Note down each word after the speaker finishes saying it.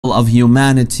ideal of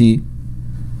humanity,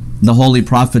 the Holy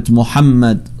Prophet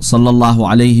Muhammad sallallahu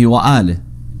alayhi wa alih,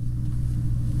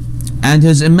 and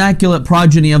his immaculate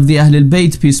progeny of the Ahlul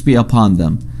Bayt, peace be upon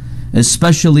them,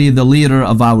 especially the leader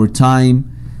of our time,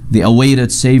 the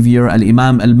awaited Savior,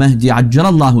 Al-Imam Al-Mahdi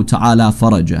Ajjalallahu Ta'ala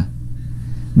Farajah.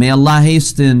 May Allah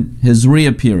hasten his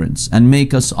reappearance and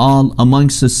make us all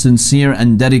amongst his sincere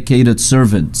and dedicated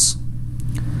servants.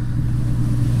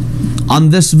 On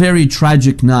this very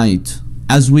tragic night,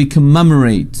 as we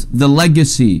commemorate the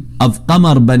legacy of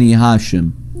Qamar Bani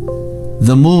Hashim,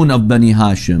 the moon of Bani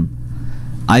Hashim,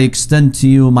 I extend to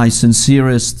you my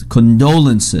sincerest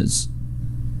condolences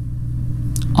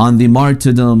on the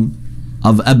martyrdom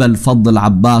of Abu al-Fadl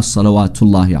al-Abbas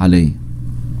salawatullahi alayhi.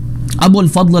 Abu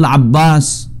al-Fadl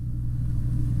al-Abbas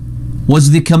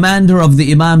was the commander of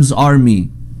the Imam's army.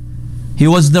 He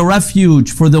was the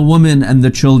refuge for the women and the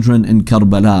children in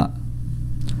Karbala.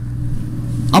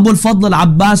 Abu al-Fadl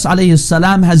al-Abbas alayhi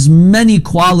salam has many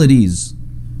qualities,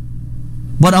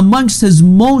 but amongst his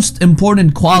most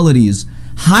important qualities,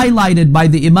 highlighted by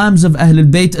the Imams of Ahlul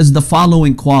Bayt, is the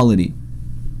following quality.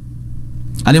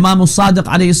 Al-Imam al-Sadiq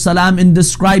alayhi salam, in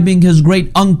describing his great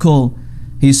uncle,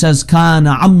 he says, كان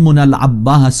عمنا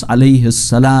العباس عليه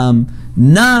السلام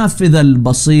نافذ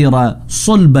البصيرة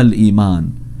صلب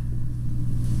الإيمان.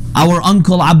 Our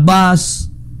uncle Abbas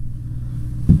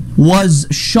was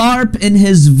sharp in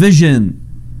his vision,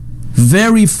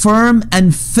 very firm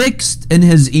and fixed in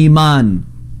his iman.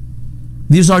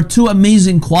 These are two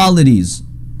amazing qualities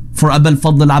for Abu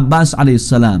al-Fadl al-Abbas alayhi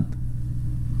salam.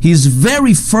 He's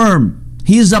very firm.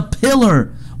 He is a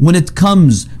pillar when it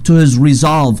comes to his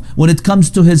resolve, when it comes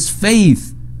to his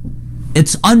faith.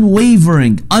 It's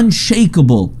unwavering,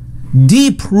 unshakable,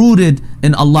 deep-rooted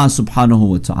in Allah subhanahu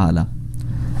wa ta'ala.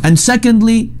 And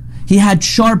secondly, he had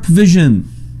sharp vision.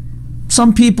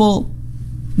 Some people,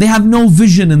 they have no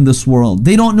vision in this world.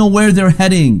 They don't know where they're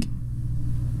heading.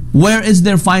 Where is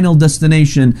their final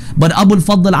destination? But Abu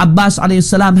al-Fadl al-Abbas alayhi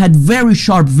salam had very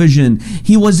sharp vision.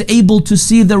 He was able to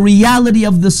see the reality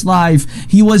of this life.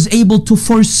 He was able to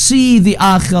foresee the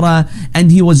akhirah,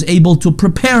 and he was able to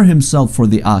prepare himself for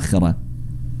the akhirah.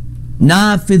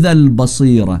 Nafidh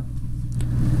al-basira.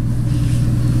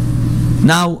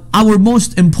 Now, our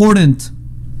most important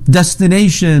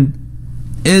destination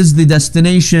is the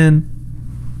destination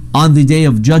on the Day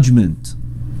of Judgment.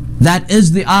 That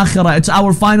is the akhirah. It's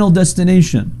our final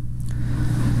destination.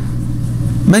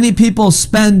 Many people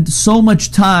spend so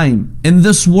much time in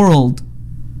this world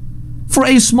for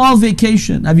a small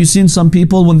vacation. Have you seen some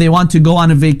people, when they want to go on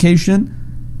a vacation,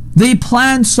 they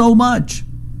plan so much?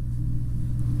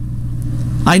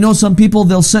 I know some people,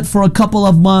 they'll sit for a couple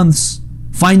of months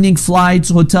finding flights,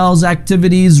 hotels,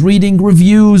 activities, reading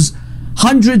reviews.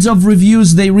 Hundreds of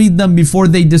reviews, they read them before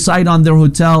they decide on their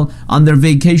hotel, on their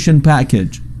vacation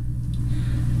package.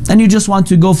 And you just want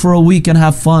to go for a week and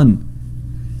have fun.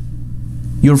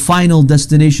 Your final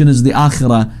destination is the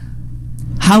akhirah.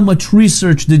 How much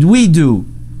research did we do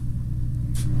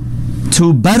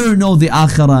to better know the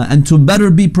akhirah and to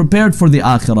better be prepared for the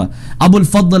akhirah? Abu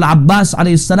al-Fadl al-Abbas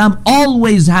alayhi salam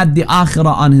always had the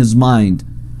akhirah on his mind.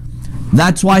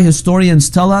 That's why historians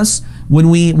tell us,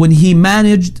 when he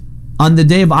managed on the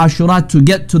day of Ashura to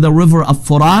get to the river of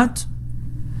Furat,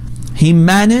 he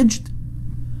managed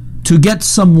to get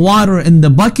some water in the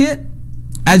bucket.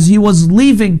 As he was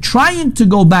leaving, trying to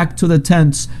go back to the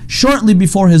tents shortly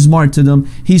before his martyrdom,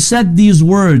 he said these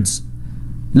words,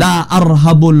 لا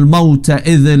أرهب الموت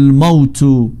إذ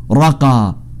الموت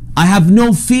رقى. I have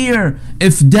no fear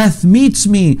if death meets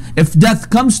me, if death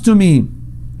comes to me.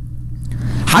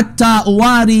 حتى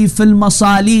أواري في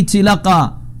المصاليت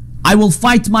لقى. I will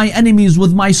fight my enemies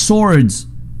with my swords.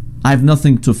 I have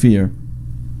nothing to fear.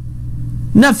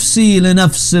 نفسي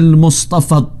لنفس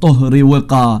المصطفى الطهر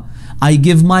وقى. I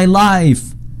give my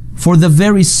life for the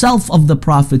very self of the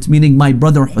Prophet, meaning my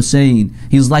brother Hussein.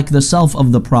 He's like the self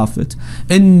of the Prophet.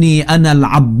 إني أنا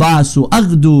العباس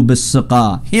أغدو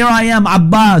بالسقا. Here I am,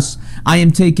 Abbas. I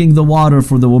am taking the water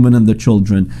for the women and the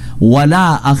children.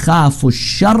 ولا أخاف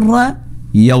الشر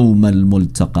يوم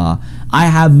الملتقى. I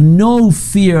have no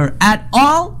fear at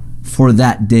all for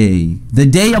that day, the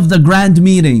day of the grand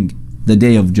meeting, the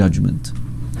day of judgment.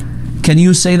 Can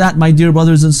you say that, my dear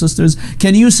brothers and sisters?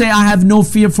 Can you say, I have no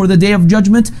fear for the day of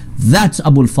judgment? That's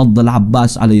Abu al-Fadl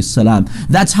al-Abbas alayhi salam.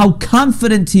 That's how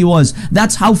confident he was.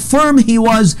 That's how firm he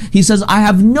was. He says, I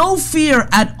have no fear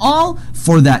at all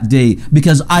for that day,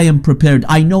 because I am prepared.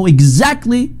 I know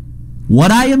exactly what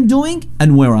I am doing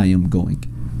and where I am going.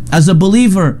 As a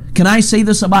believer, can I say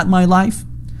this about my life?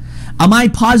 Am I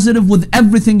positive with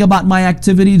everything about my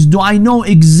activities? Do I know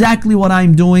exactly what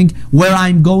I'm doing, where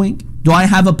I'm going? Do I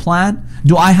have a plan?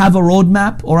 Do I have a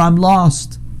roadmap? Or I'm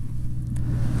lost?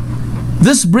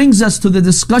 This brings us to the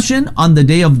discussion on the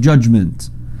Day of Judgment.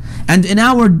 And in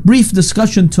our brief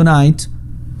discussion tonight,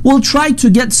 we'll try to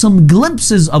get some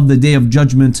glimpses of the Day of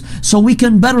Judgment so we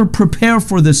can better prepare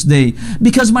for this day.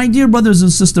 Because my dear brothers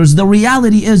and sisters, the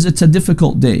reality is it's a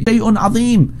difficult day. Shay'un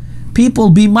azim.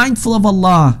 People, be mindful of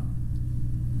Allah.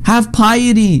 Have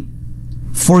piety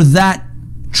for that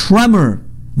tremor,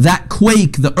 that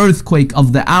quake, the earthquake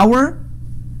of the hour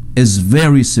is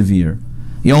very severe.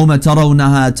 يوم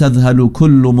ترونها تذهل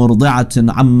كل مرضعة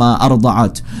عما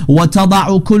أرضعت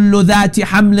وتضع كل ذات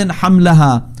حمل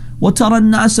حملها وترى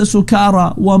الناس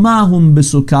سكارى وما هم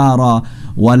بسكارى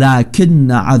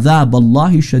ولكن عذاب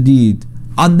الله شديد.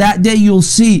 On that day you'll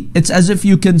see, it's as if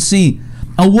you can see,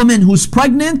 a woman who's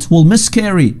pregnant will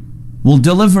miscarry, will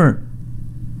deliver.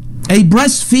 A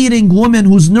breastfeeding woman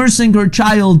who's nursing her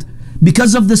child,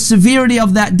 because of the severity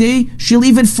of that day, she'll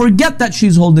even forget that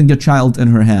she's holding a child in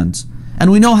her hands.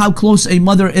 And we know how close a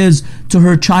mother is to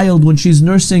her child when she's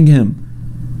nursing him.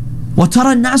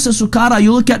 وَتَرَى النَّاسَ سُكَارَى.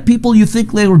 You look at people, you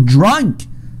think they were drunk.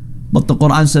 But the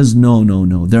Quran says, no, no,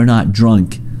 no, they're not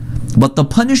drunk. But the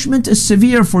punishment is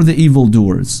severe for the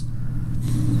evildoers.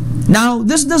 Now,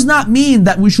 this does not mean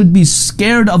that we should be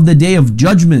scared of the Day of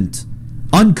Judgment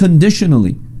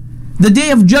unconditionally. The Day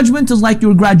of Judgment is like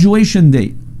your graduation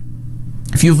day.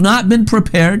 If you've not been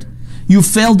prepared, you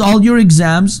failed all your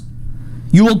exams,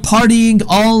 you will partying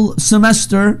all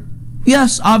semester,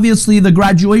 yes, obviously the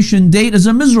graduation date is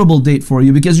a miserable date for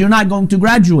you because you're not going to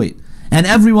graduate and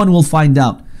everyone will find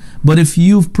out. But if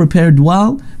you've prepared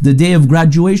well, the day of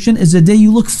graduation is a day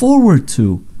you look forward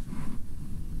to.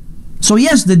 So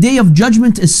yes, the Day of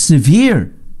Judgment is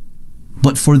severe,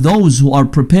 but for those who are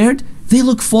prepared, they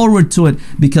look forward to it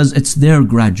because it's their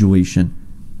graduation.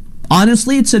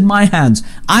 Honestly, it's in my hands.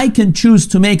 I can choose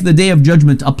to make the Day of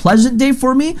Judgment a pleasant day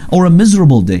for me or a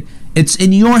miserable day. It's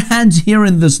in your hands here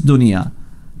in this dunya.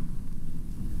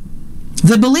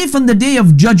 The belief in the Day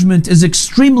of Judgment is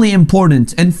extremely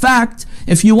important. In fact,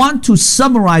 if you want to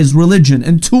summarize religion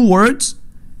in 2 words,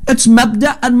 it's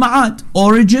mabda and ma'ad.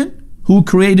 Origin, who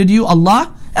created you,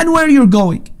 Allah, and where you're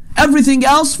going. Everything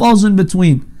else falls in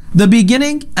between. The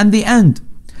beginning and the end.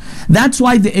 That's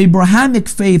why the Abrahamic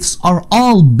faiths are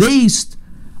all based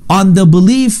on the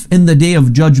belief in the Day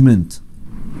of Judgment.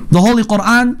 The Holy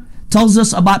Quran tells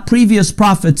us about previous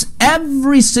prophets.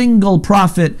 Every single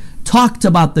prophet talked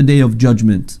about the Day of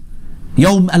Judgment.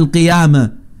 Yawm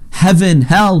al-Qiyamah, heaven,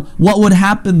 hell, what would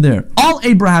happen there. All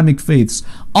Abrahamic faiths,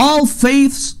 all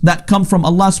faiths that come from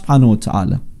Allah subhanahu wa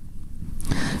ta'ala.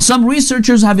 Some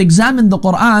researchers have examined the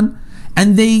Quran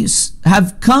and they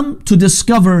have come to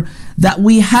discover that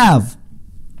we have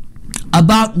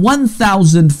about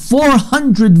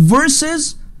 1,400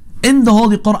 verses in the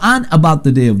Holy Quran about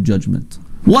the Day of Judgment.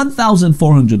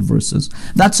 1,400 verses.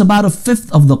 That's about 1/5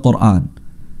 of the Quran.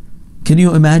 Can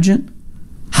you imagine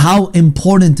how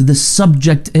important this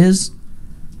subject is?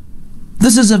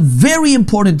 This is a very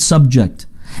important subject.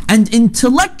 And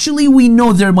intellectually we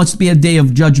know there must be a Day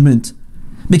of Judgment.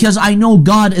 Because I know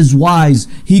God is wise.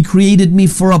 He created me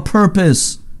for a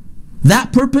purpose.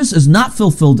 That purpose is not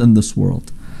fulfilled in this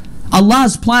world.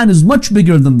 Allah's plan is much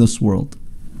bigger than this world.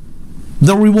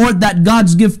 The reward that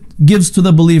God's gives to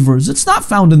the believers, it's not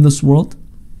found in this world.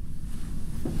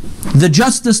 The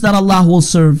justice that Allah will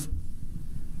serve.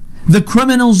 The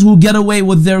criminals who get away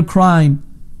with their crime.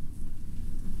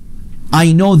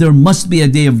 I know there must be a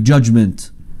Day of Judgment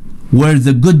where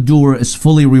the good doer is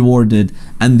fully rewarded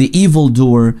and the evil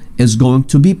doer is going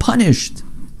to be punished.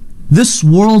 This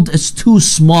world is too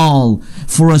small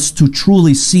for us to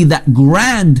truly see that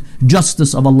grand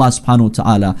justice of Allah subhanahu wa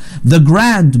ta'ala, the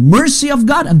grand mercy of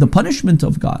God and the punishment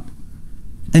of God.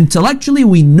 Intellectually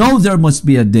we know there must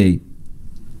be a day.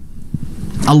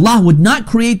 Allah would not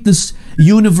create this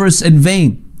universe in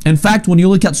vain. In fact, when you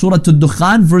look at Surah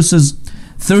Al-Dukhan verses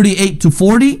 38 to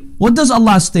 40, what does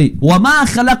Allah state? وَمَا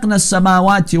خَلَقْنَا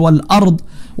السَّمَاوَاتِ وَالْأَرْضِ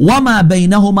وَمَا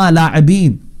بَيْنَهُمَا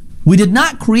لَاعِبِينَ. We did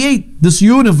not create this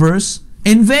universe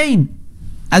in vain,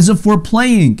 as if we're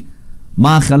playing.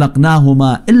 مَا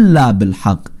خَلَقْنَاهُمَا إِلَّا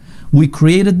بِالْحَقِّ. We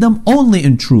created them only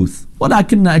in truth.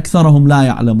 وَلَكِنَّ أَكْثَرَهُمْ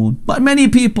لَا يَعْلَمُونَ. But many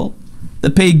people,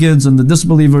 the pagans and the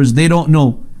disbelievers, they don't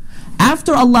know.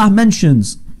 After Allah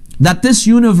mentions that this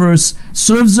universe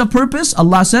serves a purpose,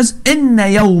 Allah says, إِنَّ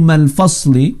يَوْمَ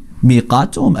الْفَصْلِ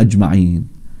مِيقَاتُهُمْ أَجْمَعِينَ.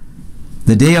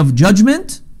 The Day of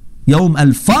Judgment, يَوْمَ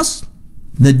الْفَصْلِ,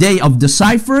 the day of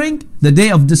deciphering, the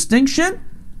day of distinction,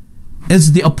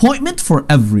 is the appointment for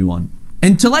everyone.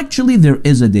 Intellectually, there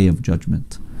is a Day of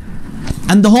Judgment.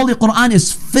 And the Holy Quran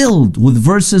is filled with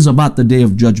verses about the Day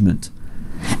of Judgment.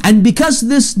 And because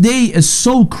this day is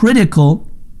so critical,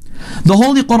 the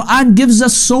Holy Quran gives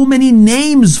us so many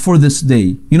names for this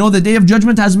day. You know, the Day of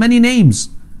Judgment has many names.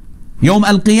 Yawm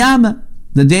al-Qiyamah,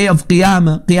 the day of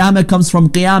Qiyamah. Qiyamah comes from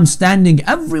Qiyam, standing.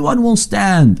 Everyone will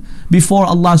stand before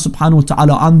Allah subhanahu wa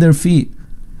ta'ala on their feet.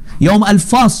 Yawm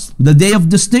al-Fasl, the day of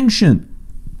distinction.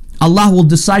 Allah will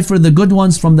decipher the good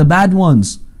ones from the bad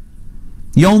ones.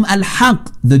 Yawm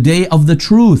al-Haq, the day of the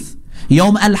truth.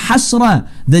 Yawm al-Hasra,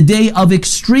 the day of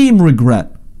extreme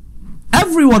regret.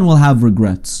 Everyone will have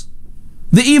regrets.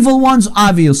 The evil ones,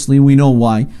 obviously, we know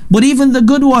why. But even the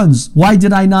good ones, why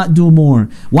did I not do more?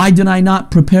 Why did I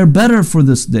not prepare better for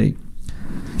this day?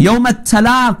 Yawm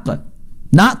al-Talaq,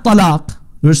 not talaq.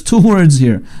 There's two words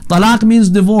here. Talaq means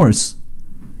divorce.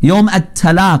 Yawm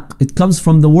al-Talaq, it comes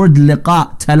from the word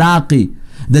liqa, talaqi,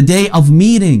 the day of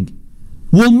meeting.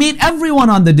 We'll meet everyone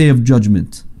on the day of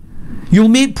judgment. You'll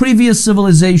meet previous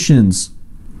civilizations.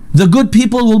 The good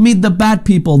people will meet the bad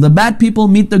people. The bad people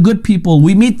meet the good people.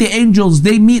 We meet the angels.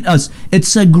 They meet us.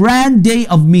 It's a grand day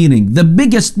of meeting. The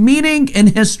biggest meeting in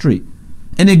history,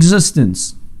 in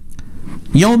existence.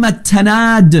 Yawm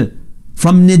at-Tanad,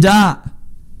 from Nida.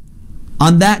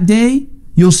 On that day,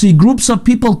 you'll see groups of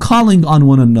people calling on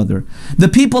one another. The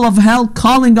people of hell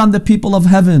calling on the people of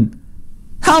heaven.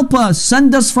 Help us.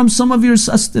 Send us from some of your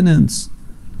sustenance.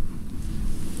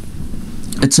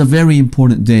 It's a very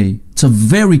important day. It's a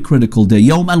very critical day.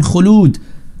 Yawm al-Khulud,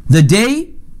 the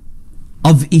day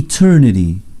of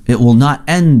eternity. It will not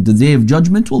end. The day of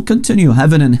judgment will continue.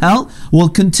 Heaven and hell will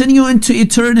continue into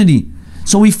eternity.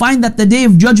 So we find that the day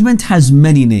of judgment has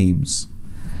many names.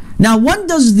 Now, when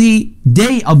does the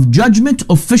day of judgment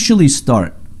officially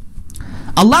start?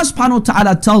 Allah subhanahu wa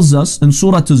ta'ala tells us in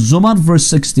Surah Al-Zumar verse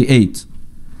 68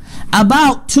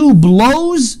 about two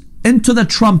blows into the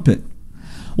trumpet.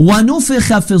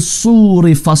 وَنُفِخَ فِي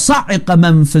الصُّورِ فَصَعِقَ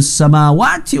مَنْ فِي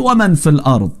السَّمَاوَاتِ وَمَنْ فِي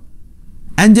الْأَرْضِ.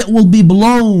 And it will be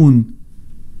blown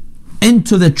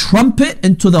into the trumpet,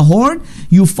 into the horn.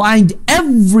 You find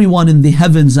everyone in the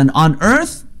heavens and on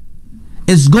earth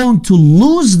is going to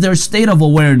lose their state of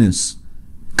awareness,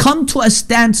 come to a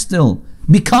standstill,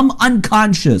 become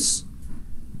unconscious.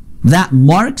 That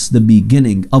marks the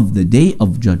beginning of the day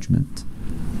of judgment.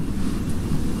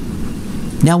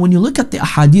 Now, when you look at the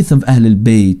ahadith of Ahl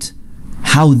al-Bayt,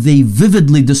 how they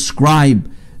vividly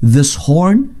describe this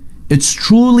horn, it's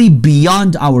truly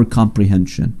beyond our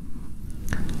comprehension.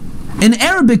 In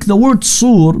Arabic, the word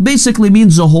sur basically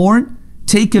means a horn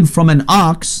taken from an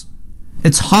ox.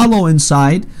 It's hollow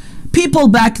inside. People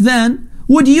back then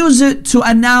would use it to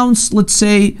announce, let's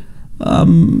say,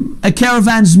 a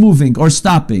caravan's moving or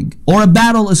stopping, or a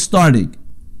battle is starting.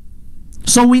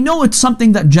 So we know it's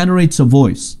something that generates a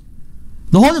voice.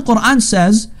 The Holy Quran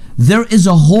says there is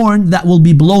a horn that will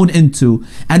be blown into,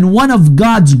 and one of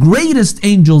God's greatest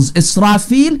angels,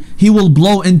 Israfil, he will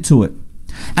blow into it.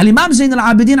 And Imam Zayn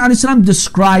al-Abidin alayhi salam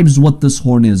describes what this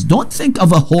horn is. Don't think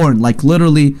of a horn like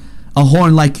literally a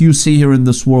horn like you see here in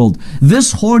this world.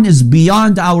 This horn is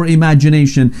beyond our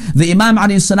imagination. The Imam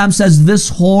alayhi salam says this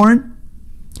horn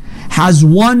has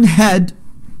one head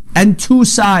and two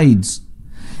sides.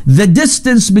 The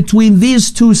distance between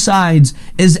these two sides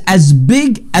is as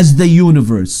big as the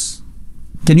universe.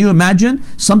 Can you imagine?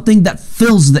 Something that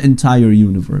fills the entire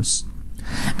universe.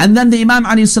 And then the Imam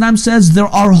alayhi salam says there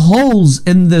are holes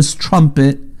in this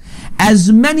trumpet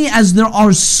as many as there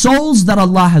are souls that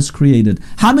Allah has created.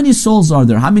 How many souls are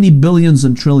there? How many billions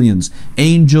and trillions?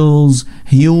 Angels,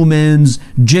 humans,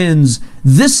 jinns.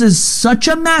 This is such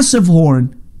a massive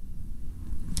horn.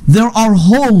 There are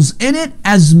holes in it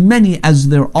as many as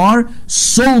there are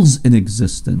souls in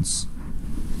existence.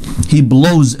 He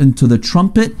blows into the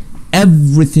trumpet,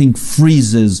 everything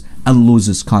freezes and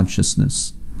loses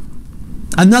consciousness.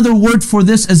 Another word for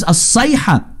this is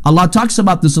as-sayha. Allah talks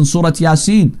about this in Surah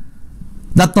Yasin.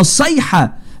 That the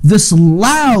sayha, this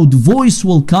loud voice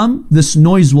will come, this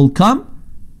noise will come,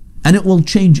 and it will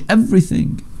change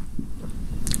everything.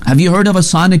 Have you heard of a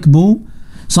sonic boom?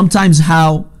 Sometimes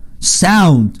how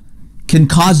sound can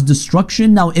cause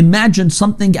destruction. Now imagine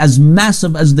something as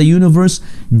massive as the universe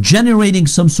generating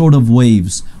some sort of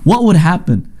waves. What would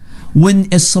happen? When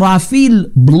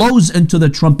Israfil blows into the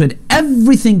trumpet,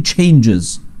 everything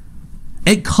changes.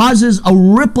 It causes a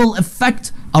ripple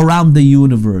effect around the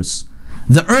universe.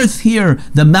 The earth here,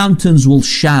 the mountains will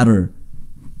shatter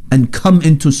and come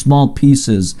into small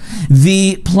pieces.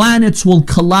 The planets will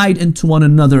collide into one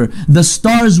another. The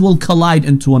stars will collide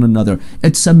into one another.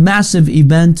 It's a massive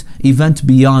event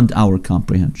beyond our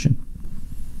comprehension.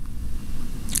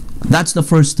 That's the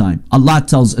first time. Allah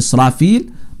tells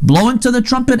Israfil, blow into the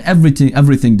trumpet,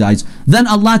 everything dies. Then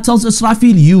Allah tells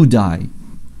Israfil, you die.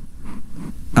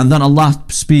 And then Allah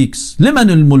speaks, لِمَنِ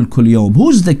الْمُلْكُ الْيَوْمِ,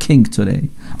 who's the king today?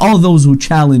 All those who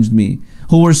challenged me,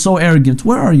 who were so arrogant,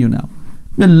 where are you now?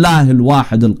 لِلَّهِ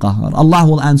الْوَاحِدِ الْقَهَارِ. Allah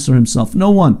will answer himself. No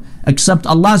one except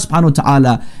Allah subhanahu wa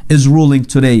ta'ala is ruling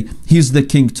today. He's the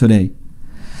king today.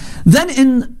 Then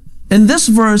in this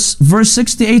verse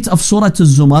 68 of Surah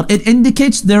Al-Zumar, it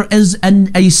indicates there is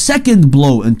a second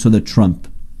blow into the trump.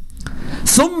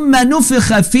 ثُمَّ نُفِخَ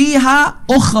فِيهَا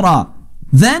أُخْرَى.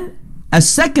 Then a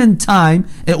second time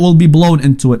it will be blown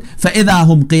into it. فَإِذَا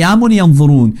هُمْ قِيَامٌ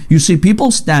يَنْظُرُونَ. You see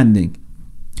people standing.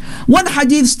 One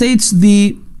hadith states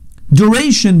the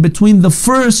duration between the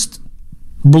first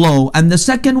blow and the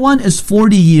second one is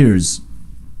 40 years.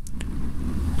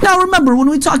 Now remember, when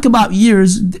we talk about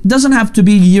years, it doesn't have to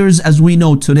be years as we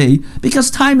know today, because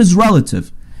time is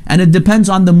relative and it depends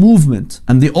on the movement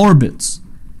and the orbits.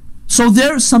 So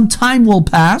there some time will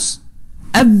pass,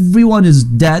 everyone is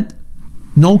dead,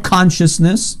 no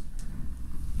consciousness.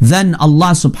 Then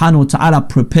Allah subhanahu wa ta'ala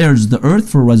prepares the earth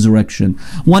for resurrection.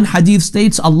 One hadith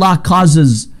states Allah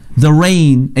causes the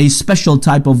rain, a special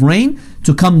type of rain,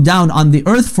 to come down on the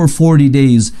earth for 40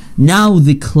 days. Now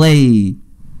the clay,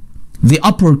 the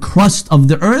upper crust of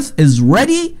the earth is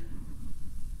ready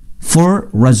for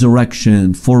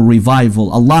resurrection, for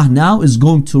revival. Allah now is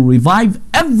going to revive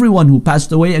everyone who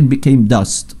passed away and became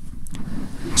dust.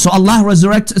 So Allah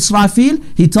resurrects Israfil.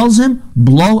 He tells him,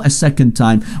 blow a second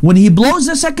time. When he blows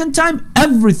a second time,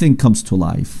 everything comes to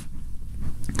life.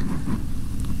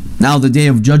 Now the day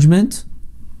of judgment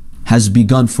has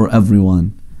begun for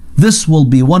everyone. This will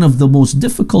be one of the most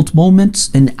difficult moments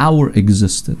in our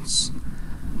existence.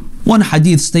 One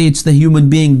hadith states the human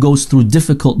being goes through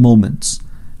difficult moments.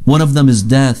 One of them is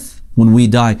death, when we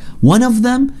die. One of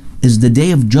them is the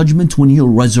day of judgment, when you're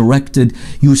resurrected.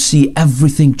 You see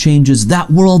everything changes. That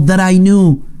world that I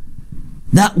knew,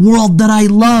 that world that I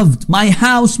loved, my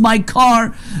house, my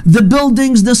car, the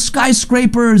buildings, the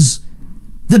skyscrapers,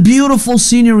 the beautiful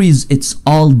sceneries, it's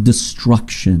all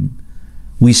destruction.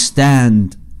 We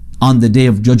stand on the day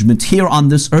of judgment here on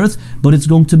this earth, but it's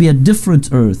going to be a different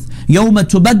earth. يَوْمَ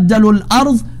تُبَدَّلُ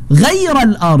الْأَرْضِ غَيْرَ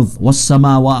الْأَرْضِ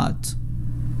وَالسَّمَاوَاتِ.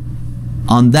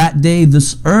 On that day,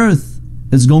 this earth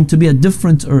is going to be a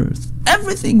different earth.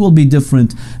 Everything will be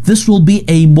different. This will be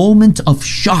a moment of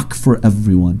shock for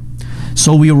everyone.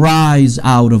 So we rise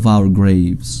out of our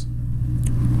graves.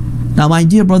 Now, my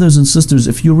dear brothers and sisters,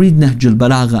 if you read Nahj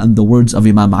al-Balagha and the words of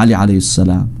Imam Ali alayhi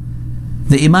salam,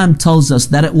 the Imam tells us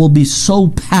that it will be so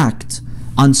packed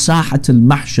on Sahat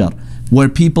al-Mahshar, where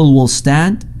people will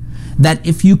stand, that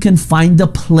if you can find a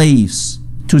place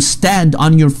to stand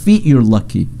on your feet, you're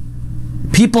lucky.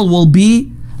 People will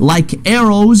be like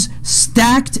arrows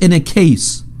stacked in a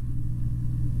case.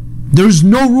 There's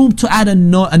no room to add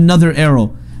another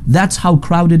arrow. That's how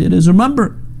crowded it is.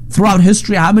 Remember, throughout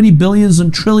history, how many billions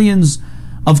and trillions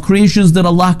of creations did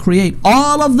Allah create?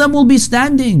 All of them will be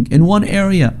standing in one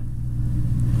area.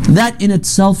 That in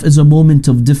itself is a moment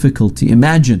of difficulty.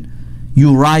 Imagine,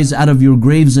 you rise out of your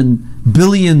graves and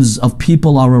billions of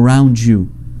people are around you.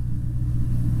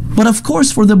 But of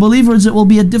course, for the believers, it will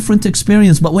be a different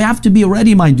experience. But we have to be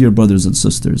ready, my dear brothers and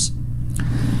sisters.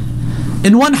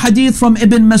 In one hadith from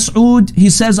Ibn Mas'ud, he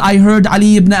says, I heard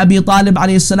Ali ibn Abi Talib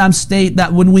alayhi salam state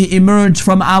that when we emerge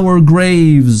from our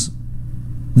graves,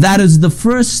 that is the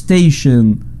first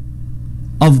station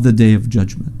of the Day of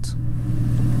Judgment.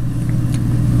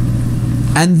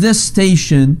 And this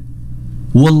station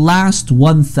will last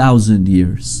 1,000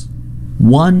 years.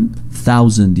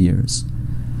 1,000 years.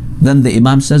 Then the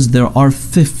Imam says there are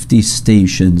 50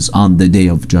 stations on the Day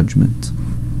of Judgment.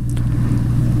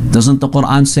 Doesn't the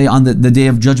Quran say on the Day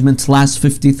of Judgment lasts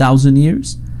 50,000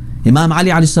 years? Imam Ali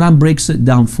alayhi salam breaks it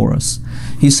down for us.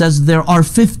 He says there are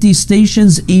 50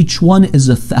 stations, each one is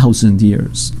 1,000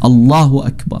 years. Allahu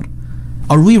Akbar.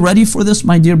 Are we ready for this,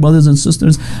 my dear brothers and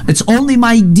sisters? It's only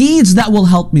my deeds that will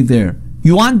help me there.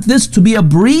 You want this to be a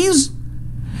breeze?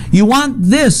 You want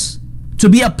this to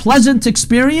be a pleasant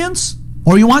experience?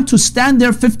 Or you want to stand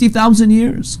there 50,000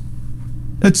 years?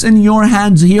 It's in your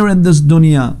hands here in this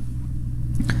dunya.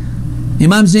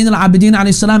 Imam Zayn al-Abidin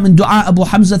alayhi salam in Dua Abu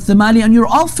Hamza al-Thimali, and you're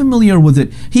all familiar with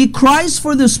it. He cries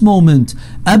for this moment.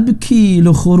 Abki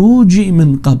likhuruji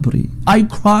min qabri. I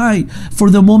cry for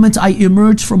the moment I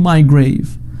emerge from my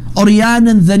grave.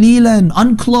 Uryanan dhalilan,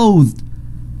 unclothed,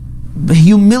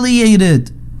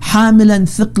 humiliated. Hamilan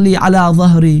thiqli ala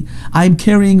dhahri. I'm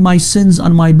carrying my sins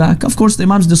on my back. Of course, the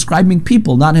Imam's describing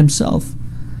people, not himself.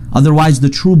 Otherwise, the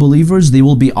true believers, they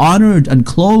will be honored and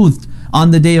clothed on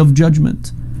the Day of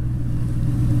Judgment.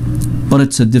 But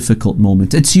it's a difficult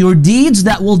moment. It's your deeds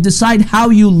that will decide how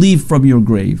you leave from your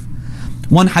grave.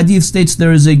 One hadith states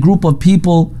there is a group of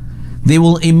people They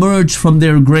will emerge from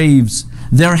their graves.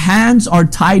 Their hands are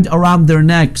tied around their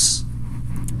necks.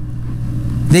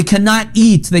 They cannot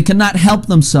eat. They cannot help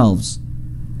themselves.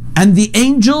 And the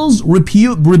angels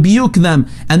rebuke them,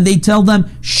 and they tell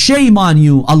them, shame on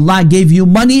you. Allah gave you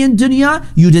money in dunya.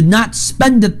 You did not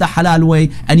spend it the halal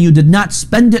way, and you did not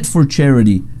spend it for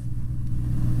charity.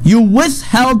 You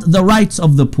withheld the rights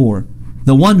of the poor.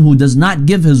 The one who does not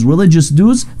give his religious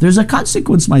dues, there's a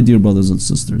consequence, my dear brothers and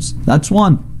sisters. That's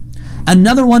one.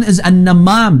 Another one is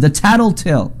an-namam, the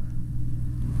tattletale.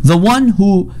 The one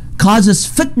who causes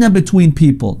fitna between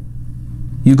people.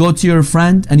 You go to your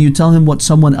friend and you tell him what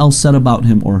someone else said about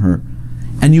him or her,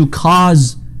 and you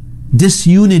cause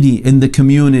disunity in the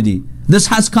community. This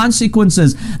has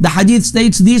consequences. The hadith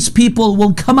states these people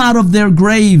will come out of their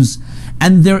graves,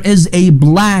 and there is a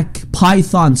black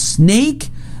python snake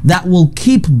that will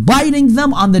keep biting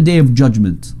them on the day of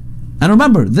judgment. And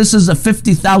remember, this is a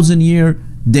 50,000 year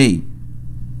day.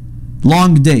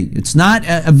 Long day. It's not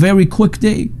a very quick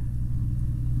day.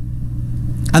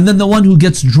 And then the one who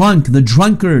gets drunk, the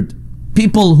drunkard,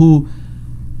 people who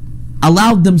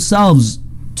allowed themselves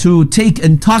to take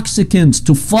intoxicants,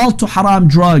 to fall to haram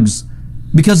drugs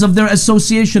because of their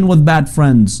association with bad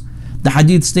friends. The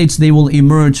hadith states they will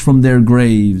emerge from their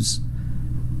graves,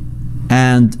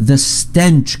 and the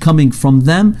stench coming from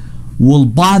them will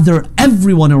bother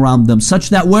everyone around them, such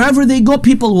that wherever they go,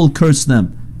 people will curse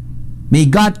them. May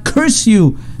God curse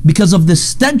you because of the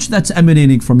stench that's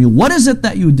emanating from you. What is it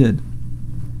that you did?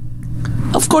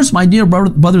 Of course, my dear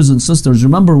brothers and sisters,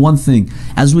 remember one thing.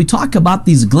 As we talk about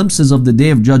these glimpses of the Day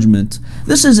of Judgment,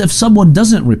 this is if someone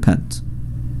doesn't repent.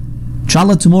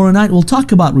 Inshallah, tomorrow night we'll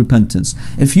talk about repentance.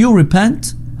 If you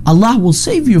repent, Allah will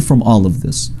save you from all of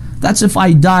this. That's if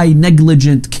I die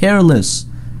negligent, careless.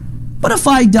 But if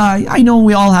I die, I know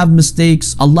we all have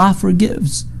mistakes. Allah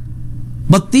forgives.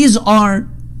 But these are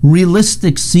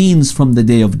realistic scenes from the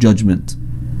Day of Judgment.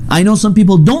 I know some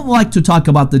people don't like to talk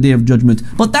about the Day of Judgment,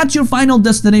 but that's your final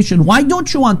destination. Why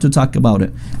don't you want to talk about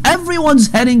it? Everyone's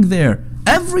heading there.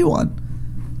 Everyone.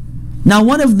 Now,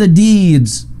 one of the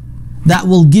deeds that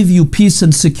will give you peace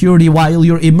and security while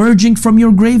you're emerging from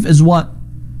your grave is what?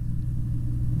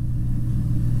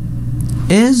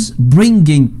 Is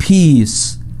bringing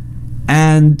peace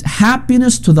and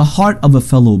happiness to the heart of a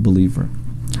fellow believer.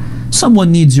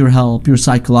 Someone needs your help, your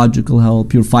psychological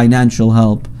help, your financial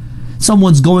help.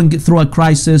 Someone's going through a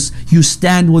crisis, you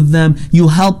stand with them, you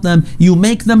help them, you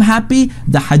make them happy.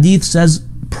 The hadith says,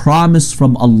 promise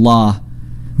from Allah,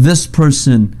 this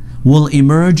person will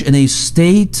emerge in a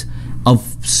state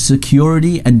of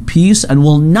security and peace and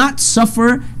will not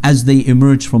suffer as they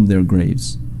emerge from their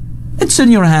graves. It's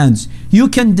in your hands. You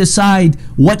can decide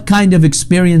what kind of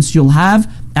experience you'll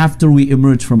have after we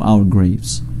emerge from our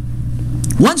graves.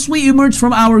 Once we emerge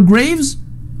from our graves,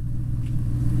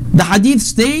 the hadith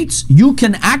states you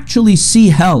can actually see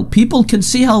hell. People can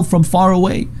see hell from far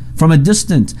away, from a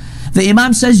distance. The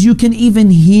Imam says you can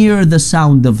even hear the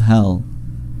sound of hell.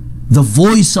 The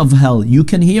voice of hell, you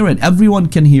can hear it. Everyone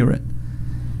can hear it.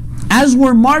 As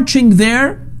we're marching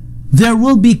there, there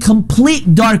will be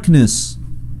complete darkness,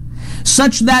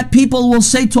 such that people will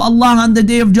say to Allah on the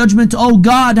Day of Judgment, oh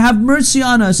God, have mercy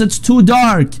on us. It's too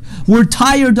dark. We're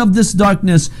tired of this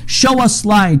darkness. Show us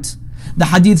light. The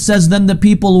hadith says then the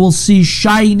people will see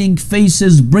shining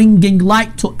faces bringing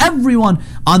light to everyone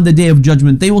on the Day of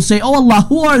Judgment. They will say, oh Allah,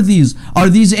 who are these? Are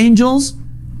these angels?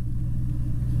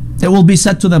 It will be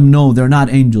said to them, no, they're not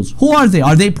angels. Who are they?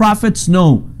 Are they prophets?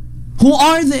 No. Who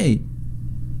are they?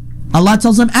 Allah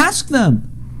tells them, ask them.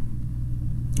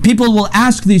 People will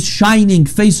ask these shining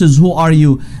faces, who are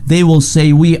you? They will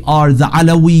say, we are the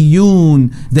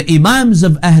Alawiyun, the Imams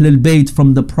of Ahl al-Bayt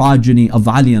from the progeny of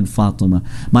Ali and Fatima.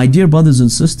 My dear brothers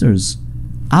and sisters,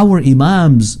 our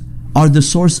Imams are the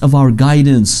source of our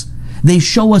guidance. They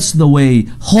show us the way.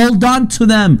 Hold on to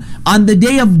them on the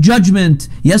Day of Judgment.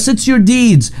 Yes, it's your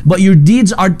deeds, but your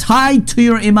deeds are tied to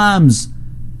your Imams.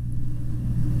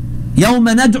 يَوْمَ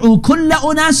نَدْعُو كُلَّ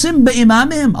أُنَاسٍ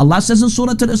بِإِمَامِهِمْ. Allah says in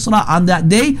Surah Al-Isra, on that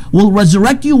day we'll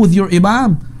resurrect you with your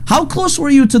Imam. How close were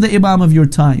you to the Imam of your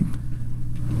time?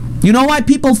 You know why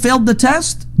people failed the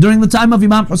test during the time of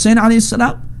Imam Hussein alayhi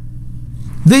salam?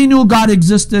 They knew God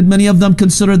existed. Many of them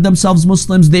considered themselves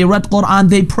Muslims. They read Quran.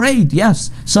 They prayed. Yes,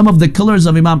 some of the killers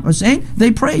of Imam Hussein,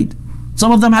 they prayed.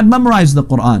 Some of them had memorized the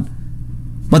Quran.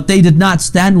 But they did not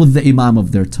stand with the Imam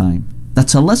of their time.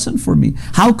 That's a lesson for me.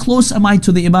 How close am I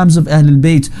to the Imams of Ahlul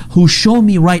Bayt who show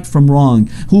me right from wrong,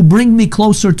 who bring me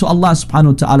closer to Allah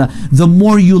subhanahu wa ta'ala? The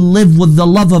more you live with the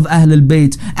love of Ahlul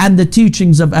Bayt and the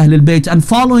teachings of Ahlul Bayt and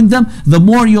following them, the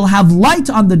more you'll have light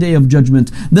on the Day of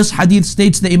Judgment. This hadith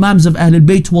states the Imams of Ahlul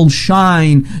Bayt will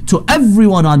shine to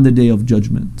everyone on the Day of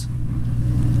Judgment.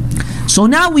 So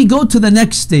now we go to the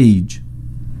next stage.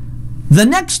 The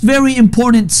next very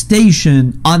important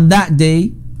station on that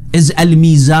day is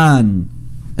Al-Mizan.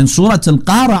 In Surah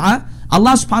Al-Qari'ah,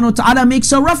 Allah subhanahu wa ta'ala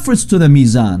makes a reference to the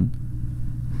Mizan.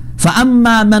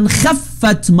 فَأَمَّا مَنْ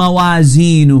خَفَّتْ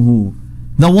مَوَازِينُهُ,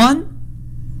 the one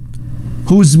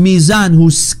whose Mizan,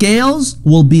 whose scales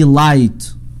will be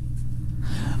light.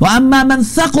 وَأَمَّا مَنْ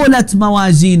ثَقُلَتْ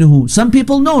مَوَازِينُهُ, some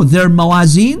people know their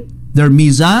Mawazin, their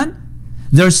Mizan,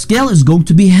 their scale is going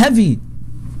to be heavy.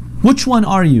 Which one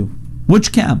are you?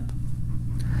 Which camp?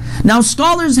 Now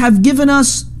scholars have given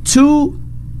us two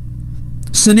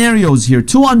scenarios here,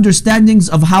 two understandings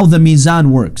of how the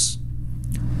Mizan works.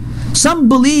 Some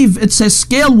believe it's a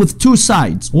scale with two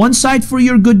sides. One side for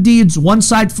your good deeds, one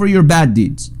side for your bad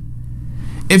deeds.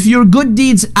 If your good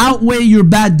deeds outweigh your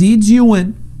bad deeds, you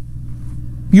win.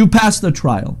 You pass the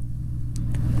trial.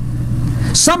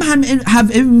 Some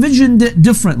have envisioned it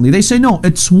differently. They say, no,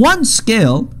 it's one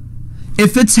scale.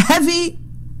 If it's heavy,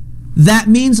 that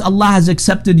means Allah has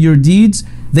accepted your deeds.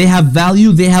 They have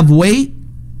value, they have weight,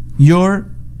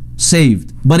 you're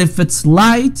saved. But if it's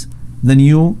light, then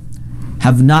you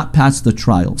have not passed the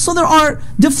trial. So there are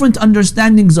different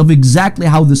understandings of exactly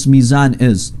how this Mizan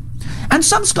is. And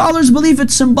some scholars believe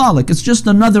it's symbolic. It's just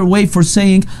another way for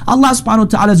saying Allah subhanahu wa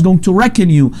ta'ala is going to reckon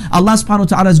you. Allah subhanahu wa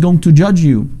ta'ala is going to judge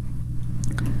you.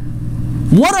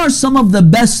 What are some of the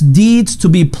best deeds to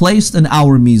be placed in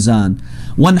our Mizan?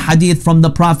 One hadith from the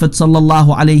Prophet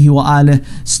sallallahu alaihi wasallam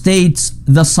states,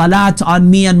 the salat on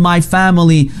me and my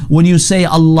family, when you say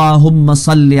Allahumma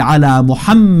salli ala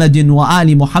Muhammadin wa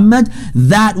ali Muhammad,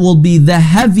 that will be the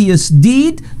heaviest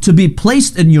deed to be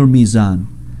placed in your Mizan.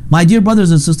 My dear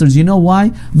brothers and sisters, you know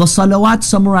why? The salawat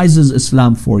summarizes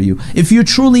Islam for you. If you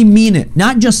truly mean it,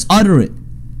 not just utter it.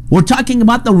 We're talking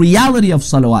about the reality of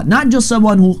salawat, not just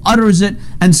someone who utters it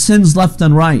and sins left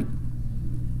and right.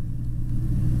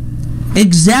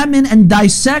 Examine and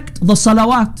dissect the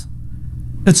salawat.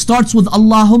 It starts with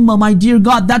Allahumma, my dear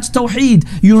God. That's Tawheed.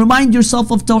 You remind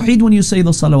yourself of Tawheed when you say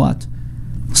the salawat.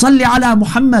 Salli ala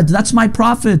Muhammad, that's my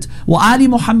Prophet. Wa ali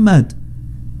Muhammad.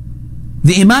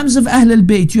 The Imams of Ahlul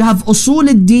Bayt, you have usul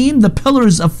al-Deen, the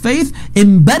pillars of faith,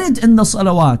 embedded in the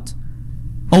salawat.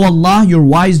 Oh Allah, you're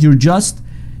wise, you're just.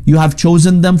 You have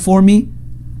chosen them for me.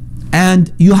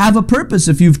 And you have a purpose.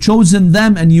 If you've chosen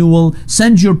them and you will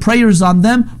send your prayers on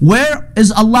them, where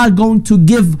is Allah going to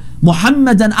give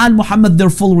Muhammad and Al Muhammad their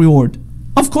full reward?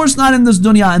 Of course not in this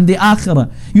dunya and the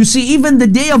akhirah. You see, even the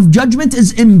Day of Judgment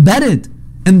is embedded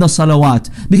in the salawat,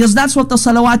 because that's what the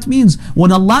salawat means.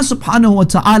 When Allah subhanahu wa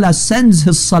ta'ala sends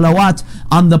His salawat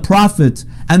on the Prophet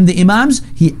and the Imams,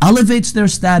 He elevates their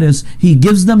status, He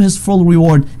gives them His full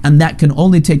reward, and that can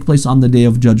only take place on the Day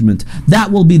of Judgment.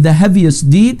 That will be the heaviest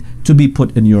deed to be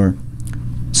put in your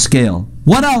scale.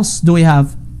 What else do we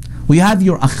have? We have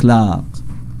your akhlaq,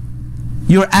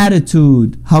 your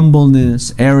attitude,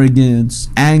 humbleness, arrogance,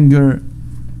 anger.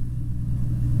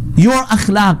 Your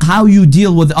akhlaq, how you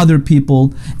deal with other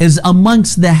people, is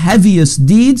amongst the heaviest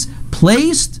deeds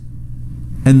placed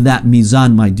in that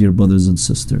Mizan, my dear brothers and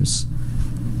sisters.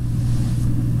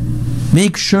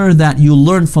 Make sure that you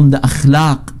learn from the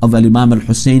akhlaq of Imam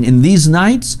al-Hussein. In these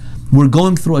nights, we're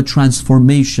going through a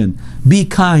transformation. Be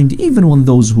kind even when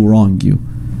those who wrong you.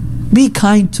 Be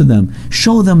kind to them.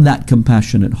 Show them that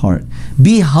compassionate heart.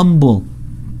 Be humble.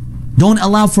 Don't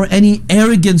allow for any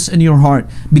arrogance in your heart,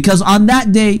 because on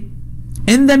that day,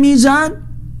 in the Mizan,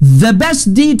 the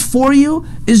best deed for you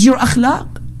is your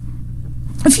akhlaq.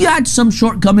 If you had some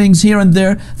shortcomings here and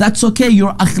there, that's okay.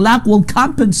 Your akhlaq will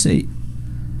compensate.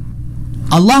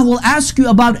 Allah will ask you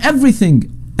about everything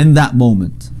in that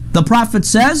moment. The Prophet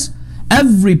says,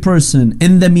 every person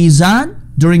in the Mizan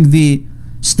during the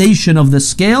station of the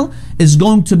scale is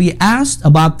going to be asked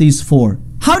about these four.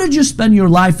 How did you spend your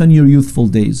life and your youthful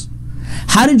days?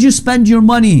 How did you spend your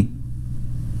money?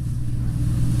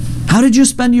 How did you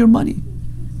spend your money?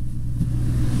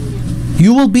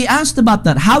 You will be asked about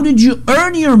that. How did you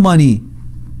earn your money?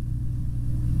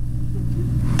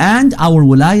 And our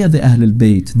wilayah, the Ahlul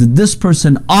Bayt. Did this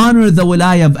person honor the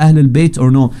wilayah of Ahlul Bayt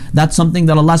or no? That's something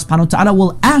that Allah subhanahu wa ta'ala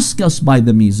will ask us by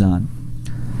the Mizan.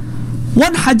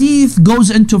 One hadith goes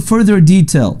into further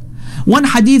detail. One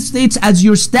hadith states, as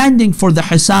you're standing for the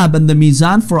hisab and the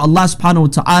Mizan, for Allah subhanahu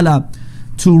wa ta'ala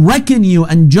to reckon you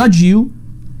and judge you,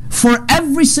 For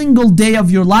every single day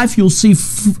of your life, you'll see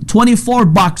 24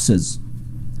 boxes.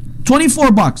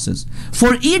 24 boxes.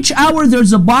 For each hour,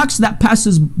 there's a box that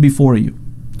passes before you.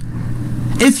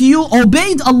 If you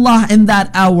obeyed Allah in that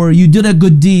hour, you did a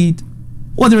good deed,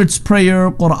 whether it's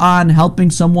prayer, Quran, helping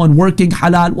someone, working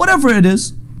halal, whatever it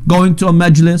is, going to a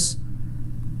majlis,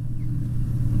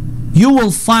 you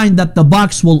will find that the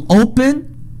box will open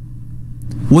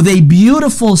with a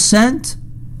beautiful scent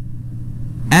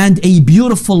and a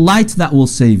beautiful light that will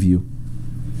save you.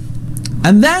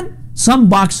 And then some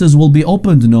boxes will be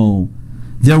opened. No,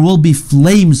 there will be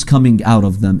flames coming out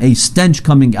of them, a stench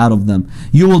coming out of them.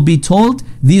 You will be told,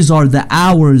 these are the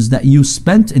hours that you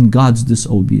spent in God's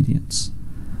disobedience.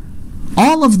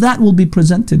 All of that will be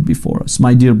presented before us,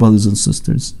 my dear brothers and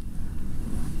sisters.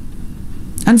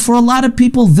 And for a lot of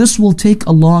people, this will take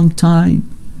a long time.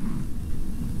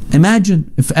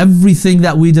 Imagine if everything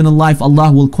that we did in life,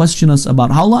 Allah will question us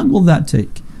about. How long will that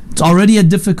take? It's already a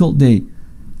difficult day.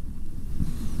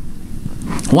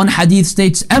 One hadith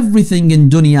states, everything in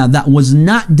dunya that was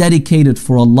not dedicated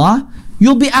for Allah,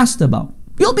 you'll be asked about.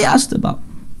 You'll be asked about.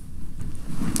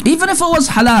 Even if it was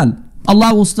halal,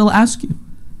 Allah will still ask you.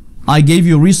 I gave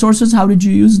you resources, how did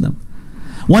you use them?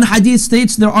 One hadith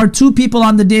states there are two people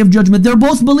on the Day of Judgment. They're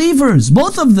both believers,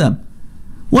 both of them.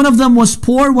 One of them was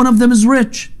poor, one of them is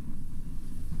rich.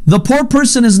 The poor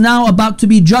person is now about to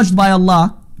be judged by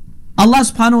Allah. Allah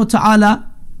subhanahu wa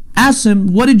ta'ala asks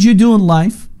him, what did you do in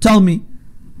life? Tell me.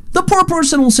 The poor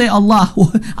person will say, Allah,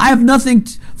 I have nothing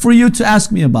for you to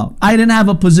ask me about. I didn't have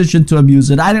a position to abuse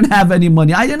it. I didn't have any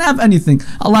money. I didn't have anything.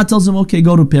 Allah tells him, okay,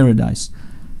 go to paradise.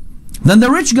 Then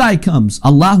the rich guy comes.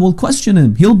 Allah will question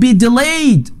him. He'll be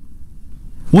delayed.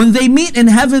 When they meet in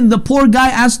heaven, the poor guy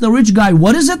asks the rich guy,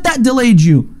 what is it that delayed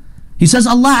you? He says,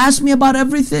 Allah asked me about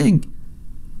everything.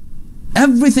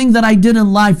 Everything that I did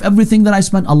in life, everything that I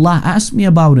spent, Allah asked me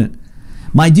about it.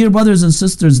 My dear brothers and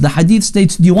sisters, the hadith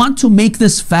states, do you want to make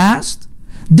this fast?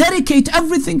 Dedicate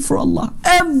everything for Allah.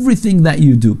 Everything that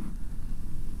you do.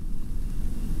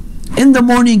 In the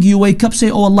morning you wake up, say,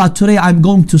 oh Allah, today I'm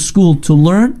going to school to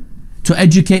learn, to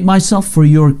educate myself for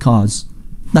your cause.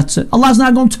 That's it. Allah's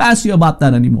not going to ask you about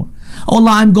that anymore. Oh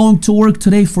Allah, I'm going to work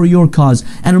today for your cause.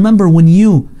 And remember, when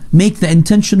you make the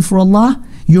intention for Allah,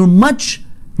 you're much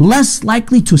less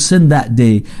likely to sin that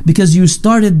day, because you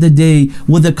started the day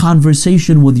with a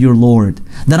conversation with your Lord,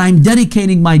 that I'm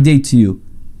dedicating my day to you.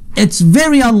 It's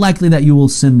very unlikely that you will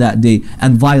sin that day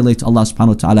and violate Allah subhanahu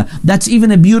wa ta'ala. That's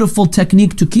even a beautiful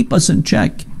technique to keep us in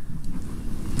check.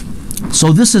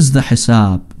 So this is the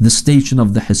hisab, the station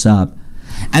of the hisab.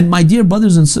 And my dear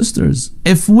brothers and sisters,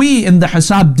 if we in the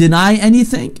hisab deny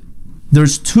anything,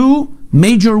 there's two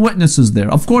major witnesses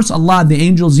there. Of course, Allah, the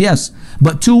angels, yes,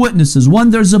 but two witnesses.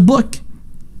 One, there's a book.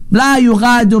 لا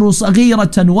يغادر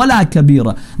صغيرة ولا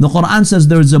كبيرة. The Quran says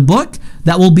there's a book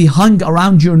that will be hung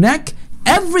around your neck.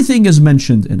 Everything is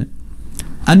mentioned in it.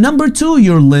 And number two,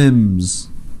 your limbs,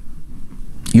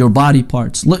 your body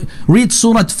parts. Read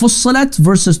Surah Fussilat,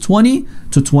 verses 20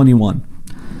 to 21.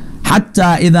 حتى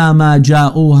إذا ما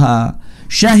جاءوها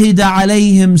شهد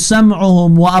عليهم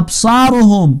سمعهم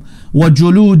وأبصارهم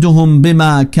وجلودهم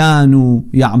بما كانوا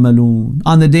يعملون.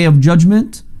 On the Day of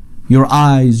Judgment, your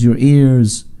eyes, your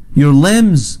ears, your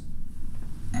limbs,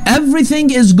 everything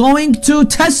is going to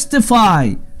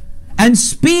testify and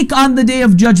speak on the Day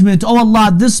of Judgment. Oh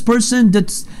Allah, this person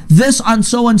did this on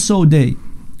so and so day.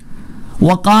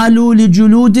 وقالوا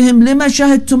لجلودهم لما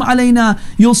شهدتم علينا.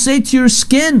 You'll say to your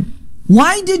skin,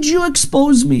 why did you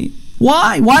expose me?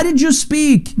 Why? Why did you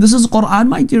speak? This is Quran,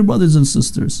 my dear brothers and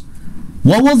sisters.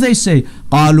 What will they say?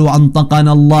 قالوا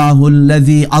أنطقنا الله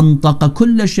الذي أنطق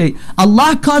كل شيء.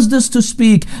 Allah caused us to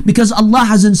speak because Allah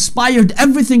has inspired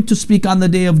everything to speak on the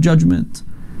Day of Judgment.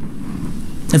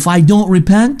 If I don't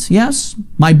repent, yes,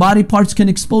 my body parts can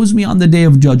expose me on the Day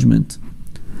of Judgment.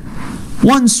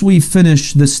 Once we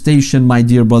finish this station, my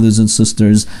dear brothers and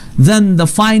sisters, then the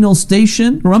final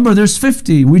station, remember there's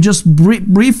 50, we just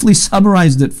briefly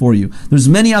summarized it for you. There's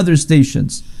many other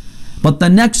stations. But the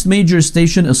next major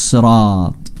station is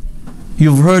Sirat.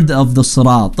 You've heard of the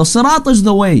Sirat. The Sirat is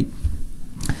the way.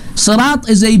 Sirat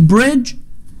is a bridge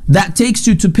that takes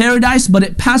you to paradise, but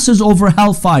it passes over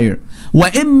hellfire.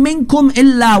 وَإِن مِّنكُمْ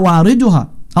إِلَّا وَارِدُهَا.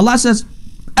 Allah says,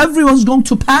 everyone's going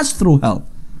to pass through hell.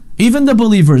 Even the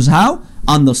believers. How?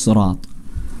 On the Sirat.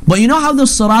 But you know how the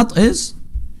Sirat is?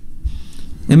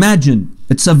 Imagine,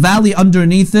 it's a valley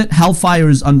underneath it, hellfire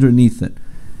is underneath it.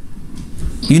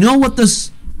 You know what this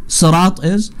Sirat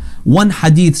is? One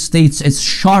hadith states it's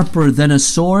sharper than a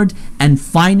sword and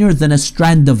finer than a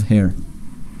strand of hair.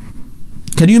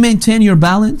 Can you maintain your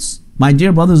balance? My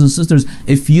dear brothers and sisters,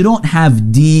 if you don't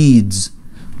have deeds,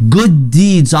 good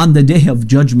deeds on the day of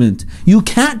judgment, you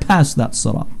can't pass that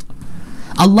sirat.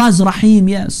 Allah's Rahim,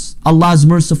 yes. Allah's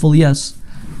merciful, yes.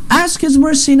 Ask His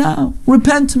mercy now.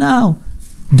 Repent now.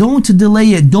 Don't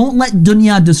delay it. Don't let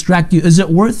dunya distract you. Is it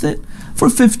worth it? For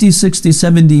 50, 60,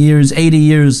 70 years, 80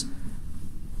 years.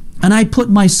 And I put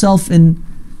myself in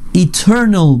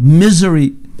eternal misery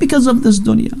because of this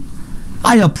dunya.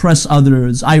 I oppress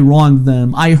others, I wrong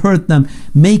them, I hurt them.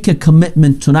 Make a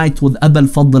commitment tonight with Abul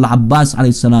Fadl Abbas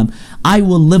alayhi salam. I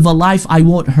will live a life I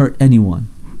won't hurt anyone.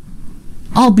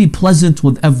 I'll be pleasant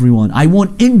with everyone. I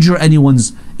won't injure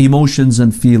anyone's emotions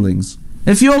and feelings.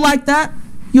 If you're like that,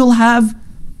 you'll have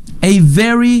a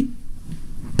very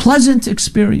pleasant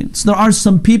experience. There are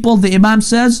some people, the Imam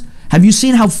says, have you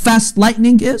seen how fast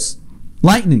lightning is?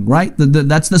 Lightning, right?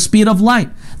 That's the speed of light.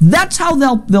 That's how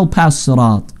they'll pass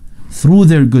sirat, through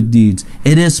their good deeds.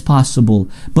 It is possible,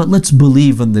 but let's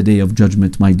believe in the day of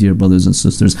judgment, my dear brothers and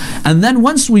sisters. And then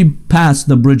once we pass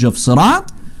the bridge of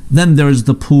sirat, then there's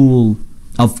the pool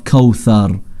of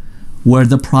Kawthar, where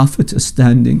the Prophet is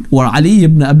standing, where Ali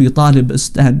ibn Abi Talib is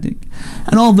standing,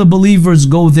 and all the believers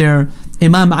go there.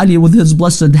 Imam Ali, with his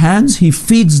blessed hands, he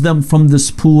feeds them from this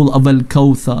pool of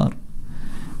Al-Kawthar,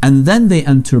 and then they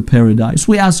enter paradise.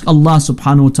 We ask Allah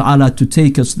subhanahu wa ta'ala to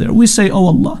take us there. We say, oh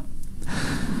Allah,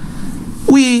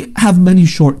 we have many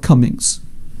shortcomings,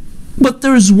 but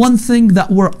there is one thing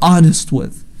that we're honest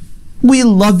with. We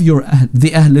love the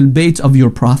Ahl al-Bayt of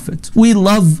your Prophet. We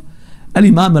love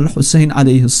Al-Imam al-Hussein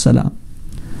alayhi salam.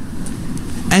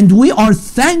 And we are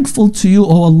thankful to you,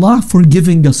 O Allah, for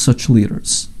giving us such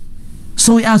leaders.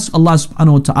 So we ask Allah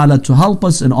subhanahu wa ta'ala to help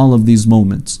us in all of these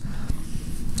moments.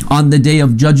 On the day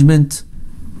of judgment,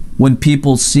 when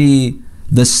people see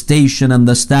the station and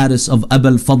the status of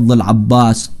Abul Fadl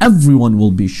al-Abbas, everyone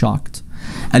will be shocked.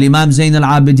 Al-Imam Zayn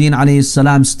al-Abidin alayhi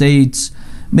salam states,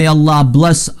 may Allah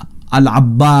bless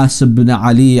Al-Abbas ibn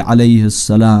Ali alayhi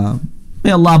salam.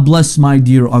 May Allah bless my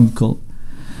dear uncle,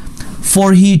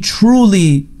 for he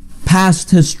truly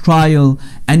passed his trial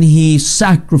and he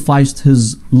sacrificed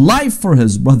his life for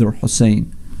his brother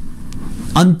Hussein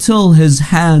until his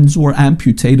hands were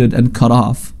amputated and cut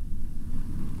off.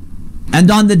 And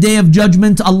on the day of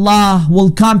judgment, Allah will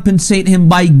compensate him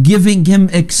by giving him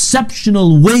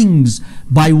exceptional wings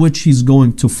by which he's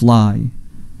going to fly.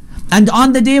 And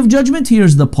on the day of judgment,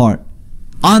 here's the part.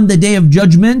 On the day of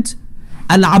judgment,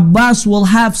 Al-Abbas will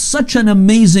have such an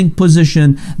amazing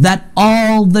position that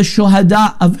all the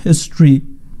shuhada of history,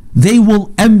 they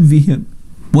will envy him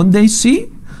when they see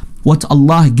what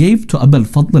Allah gave to Abul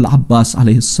Fadl al-Abbas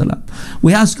alayhi salam.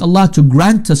 We ask Allah to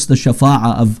grant us the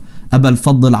shafa'ah of Abul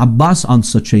Fadl al-Abbas on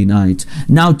such a night.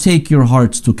 Now take your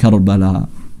hearts to Karbala.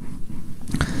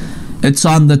 It's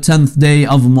on the 10th day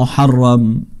of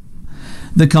Muharram.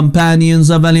 The companions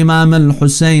of Al-Imam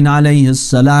al-Hussein alayhi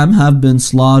salam have been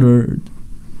slaughtered.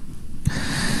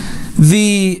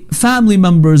 The family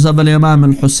members of Al-Imam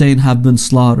al-Hussein have been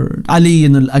slaughtered. Ali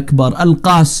al-Akbar,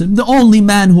 Al-Qasim, the only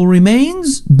man who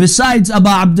remains besides Abu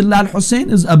Abdullah al-Hussein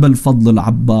is Abul Fadl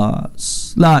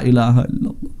al-Abbas. La ilaha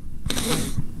illallah.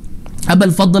 Abul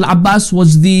Fadl al-Abbas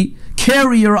was the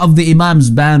carrier of the Imam's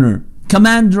banner,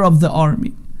 commander of the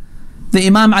army. The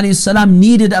Imam alayhi salam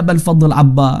needed Abul Fadl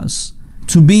al-Abbas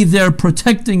to be there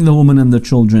protecting the women and the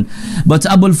children. But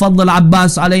Abul Fadl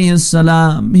al-Abbas alayhi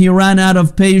salam, he ran out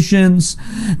of patience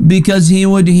because he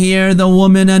would hear the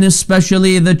women and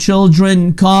especially the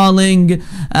children calling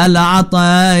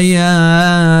al-atash,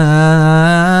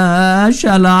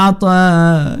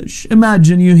 al-atash.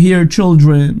 Imagine you hear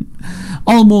children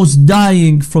almost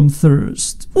dying from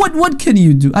thirst. What can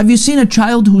you do? Have you seen a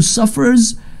child who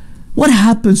suffers? What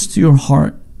happens to your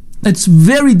heart? It's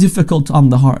very difficult on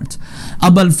the heart.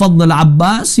 Abul Fadl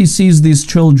al-Abbas, he sees these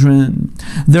children.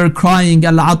 They're crying,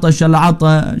 al-atash,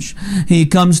 al-atash. He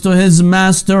comes to his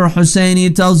master, Hussein. He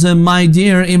tells him, my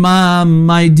dear Imam,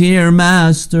 my dear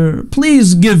master,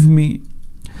 please give me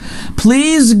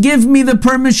the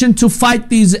permission to fight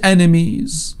these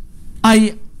enemies.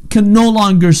 I can no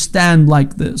longer stand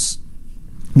like this.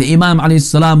 The Imam alayhi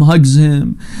salam hugs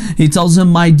him. He tells him,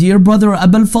 my dear brother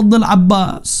Abul Fadl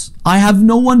al-Abbas, I have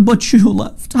no one but you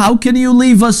left. How can you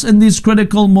leave us in these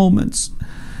critical moments?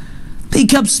 He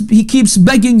keeps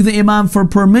begging the Imam for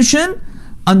permission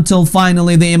until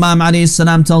finally the Imam alayhi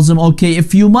salam tells him, okay,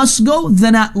 if you must go,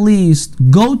 then at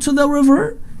least go to the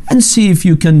river and see if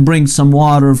you can bring some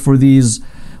water for these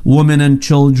women and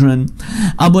children.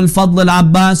 Abu al-Fadl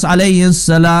al-Abbas alayhi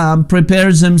salam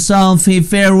prepares himself, he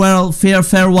farewells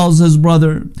his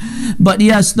brother. But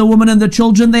yes, the women and the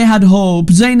children, they had hope.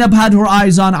 Zainab had her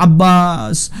eyes on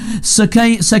Abbas.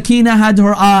 Sakina had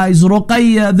her eyes.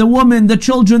 Ruqayya, the women, the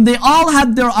children, they all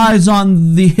had their eyes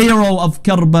on the hero of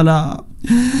Karbala.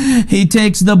 He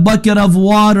takes the bucket of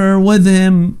water with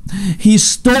him. He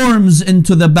storms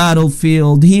into the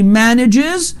battlefield. He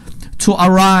manages to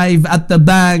arrive at the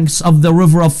banks of the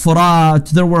river of Furat.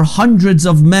 There were hundreds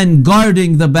of men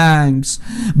guarding the banks.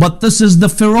 But this is the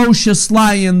ferocious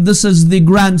lion. This is the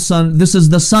grandson. This is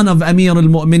the son of Amir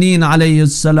al-Mu'mineen alayhi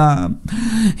salam.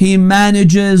 He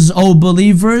manages, O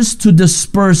believers, to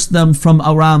disperse them from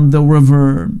around the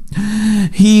river.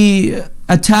 He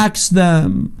attacks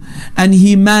them and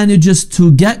he manages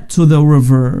to get to the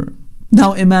river.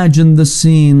 Now imagine the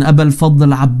scene. Abu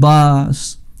al-Fadl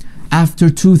al-Abbas, after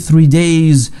 2-3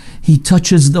 days, he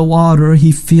touches the water,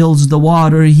 he feels the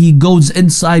water, he goes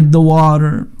inside the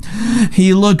water.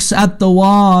 He looks at the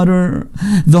water.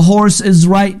 The horse is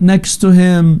right next to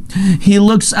him. He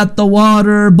looks at the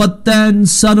water, but then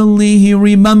suddenly he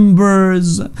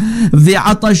remembers the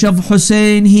atash of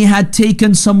Hussein. He had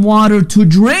taken some water to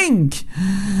drink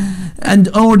in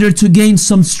order to gain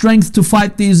some strength to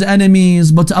fight these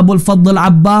enemies. But Abu al-Fadl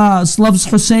al-Abbas loves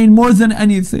Hussein more than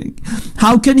anything.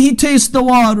 How can he taste the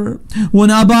water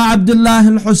when Abu Abdullah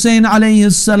al-Hussein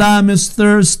alayhi salam is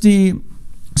thirsty?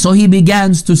 So he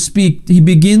begins to speak. He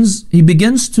begins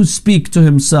to speak to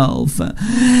himself.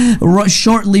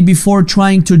 Shortly before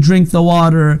trying to drink the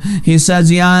water, he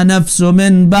says, "Ya nafsu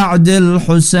min ba'd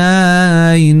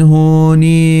al-Husayn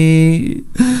huni."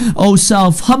 O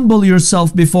self, humble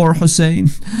yourself before Hussein.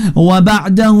 Wa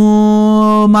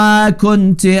ba'dahu ma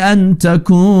kunti an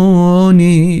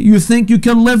takuni. You think you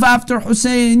can live after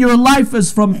Hussein? Your life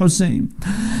is from Hussein.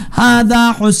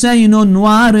 هذا حسين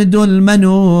وارد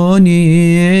المنون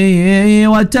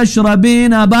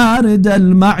وتشربين بارد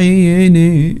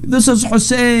المعين. This is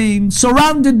Hussein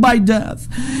surrounded by death,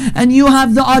 and you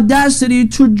have the audacity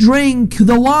to drink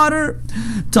the water.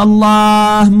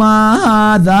 تالله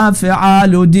ما هذا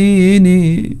فعال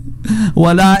ديني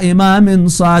ولا إمام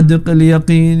صادق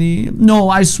اليقين. No,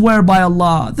 I swear by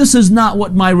Allah, this is not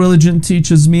what my religion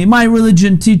teaches me. My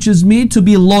religion teaches me to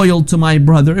be loyal to my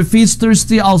brother. If he's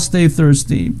thirsty, I'll stay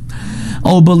thirsty.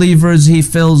 Oh believers, he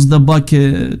fills the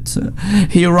bucket.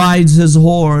 He rides his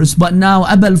horse. But now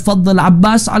Abu al-Fadl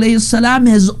al-Abbas alayhi salam,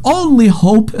 his only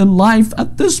hope in life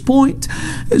at this point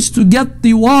is to get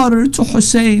the water to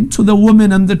Hussein, to the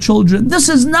women and the children. This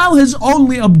is now his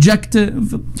only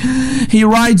objective. He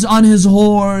rides on his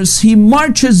horse. He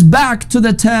marches back to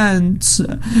the tent,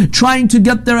 trying to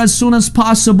get there as soon as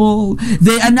possible.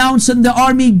 They announce in the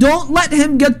army, don't let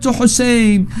him get to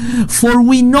Hussein, for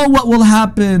we know what will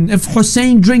happen. If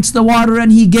Hussein drinks the water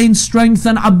and he gains strength,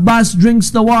 and Abbas drinks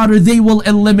the water, they will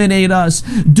eliminate us.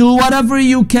 Do whatever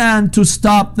you can to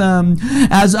stop them.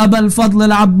 As Abu al-Fadl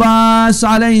al-Abbas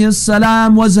alayhi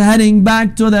salam was heading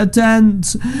back to the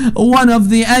tent, one of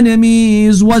the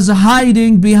enemies was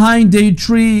hiding behind a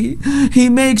tree. He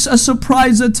makes a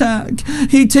surprise attack.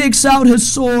 He takes out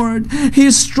his sword.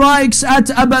 He strikes at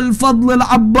Abu al-Fadl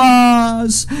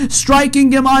al-Abbas,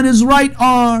 striking him on his right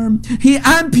arm. He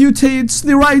amputates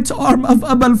the right arm of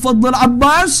Abu al-Fadl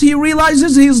al-Abbas. He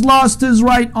realizes he's lost his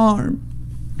right arm.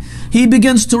 He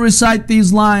begins to recite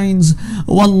these lines,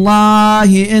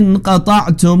 Wallahi in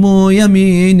qata'tumu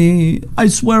yamini. I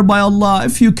swear by Allah,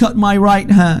 if you cut my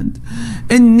right hand,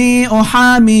 inni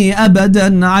uhami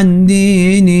abadan an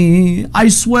dini. I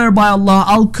swear by Allah,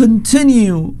 I'll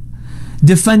continue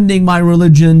defending my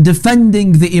religion,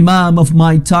 defending the Imam of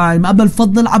my time. Abu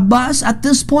al-Fadl al-Abbas, at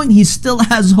this point, he still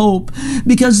has hope,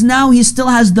 because now he still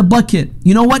has the bucket.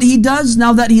 You know what he does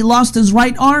now that he lost his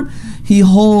right arm? He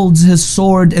holds his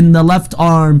sword in the left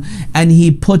arm and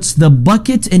he puts the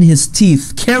bucket in his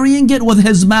teeth, carrying it with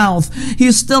his mouth.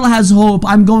 He still has hope.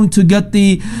 I'm going to get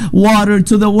the water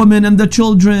to the women and the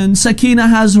children. Sakina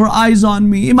has her eyes on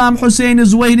me. Imam Hussein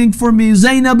is waiting for me.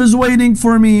 Zainab is waiting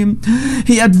for me.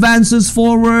 He advances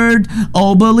forward.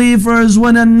 Oh believers,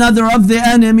 when another of the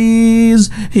enemies,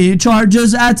 he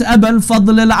charges at Abu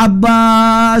al-Fadl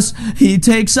al-Abbas. He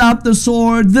takes out the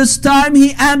sword. This time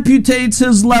he amputates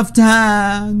his left hand.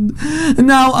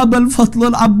 Now Abu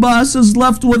al-Fadl al-Abbas is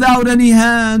left without any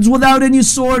hands, without any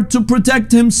sword to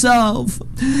protect himself.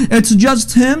 It's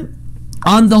just him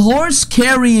on the horse,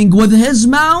 carrying with his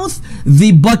mouth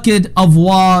the bucket of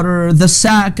water, the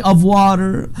sack of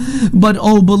water. But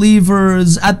oh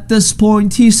believers, at this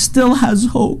point he still has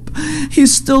hope.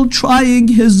 He's still trying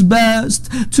his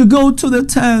best to go to the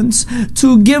tents,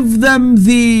 to give them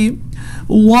the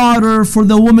water for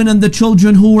the women and the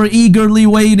children who were eagerly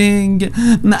waiting.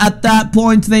 At that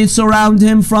point, they surround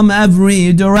him from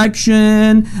every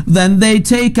direction. Then they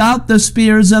take out the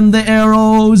spears and the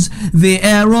arrows. The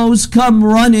arrows come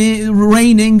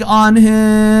raining on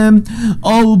him.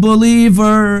 Oh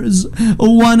believers,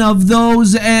 one of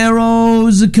those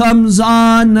arrows comes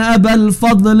on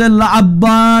Al-Fadl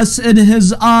al-Abbas in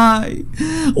his eye.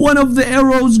 One of the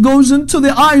arrows goes into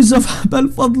the eyes of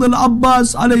Al-Fadl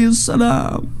al-Abbas alayhi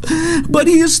salam. But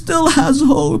he still has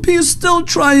hope. He's still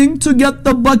trying to get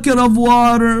the bucket of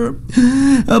water.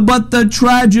 But the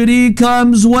tragedy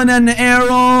comes when an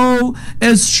arrow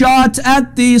is shot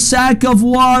at the sack of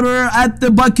water, at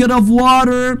the bucket of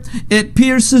water. It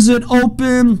pierces it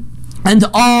open and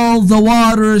all the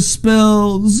water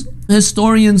spills.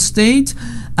 Historians state,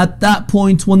 at that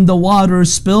point when the water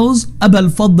spills,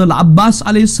 Al-Fadl al-Abbas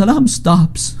alayhi salam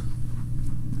stops.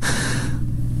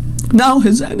 Now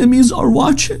his enemies are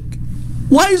watching.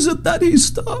 Why is it that he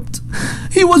stopped?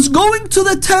 He was going to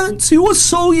the tents. He was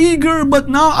so eager, but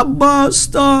now Abbas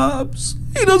stops.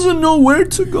 He doesn't know where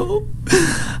to go.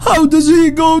 How does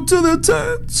he go to the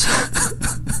tents?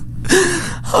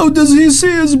 How does he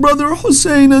see his brother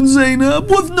Hussein and Zainab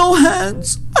with no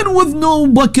hands and with no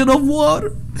bucket of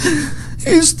water?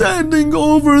 He's standing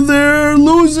over there,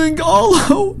 losing all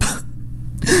hope.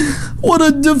 What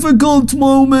a difficult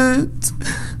moment.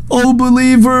 Oh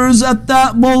believers, at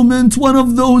that moment, one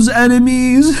of those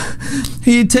enemies,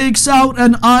 he takes out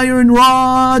an iron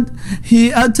rod.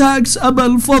 He attacks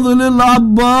Al-Fadl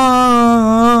al-Abbas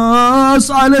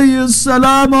alayhi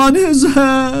salam on his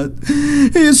head.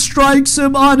 He strikes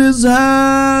him on his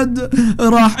head.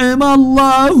 Rahim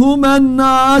Allahu man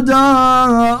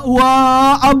nada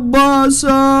wa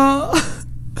Abbasa.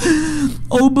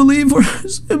 Oh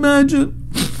believers, imagine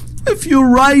if you're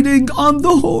riding on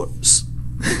the horse,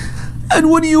 and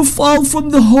when you fall from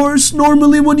the horse,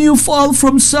 normally when you fall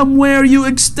from somewhere, you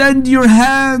extend your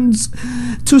hands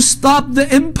to stop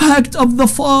the impact of the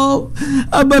fall.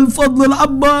 Al-Fadl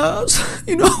al-Abbas,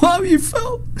 you know how he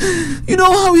fell? You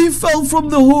know how he fell from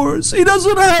the horse? He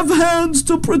doesn't have hands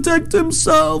to protect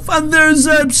himself, and there's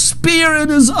a spear in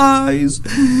his eyes.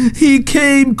 He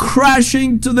came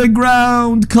crashing to the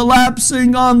ground,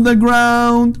 collapsing on the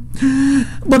ground.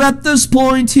 But at this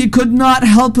point he could not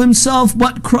help himself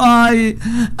but cry,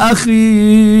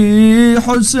 Akhi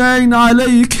Hussein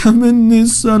alayka minni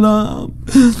salam.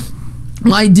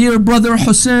 My dear brother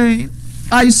Hussein,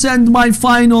 I send my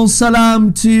final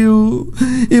salam to you.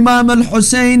 Imam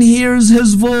al-Hussein hears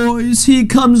his voice. He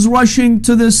comes rushing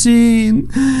to the scene.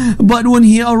 But when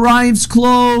he arrives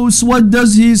close, what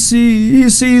does he see? He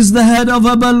sees the head of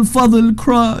Al-Fadl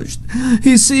crushed.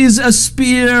 He sees a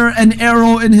spear, an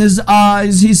arrow in his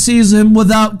eyes. He sees him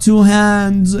without two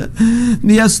hands.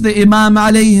 Yes, the Imam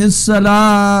alayhi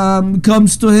salam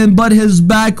comes to him, but his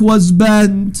back was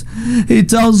bent. He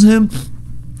tells him,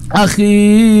 أخي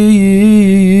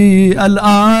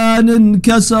الآن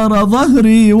انكسر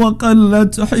ظهري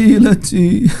وقلت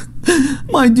حيلتي.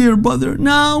 My dear brother,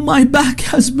 now my back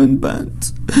has been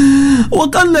bent.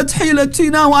 وقلت حيلتي,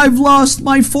 now I've lost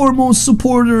my foremost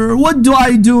supporter. What do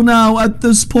I do now at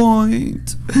this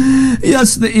point?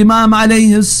 Yes, the Imam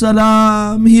alayhi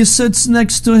salam, he sits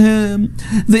next to him.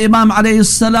 The Imam alayhi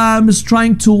salam is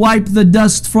trying to wipe the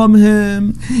dust from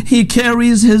him. He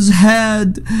carries his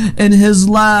head in his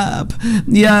lap.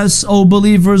 Yes, oh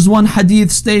believers, one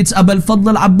hadith states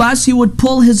Al-Fadl al-Abbas, he would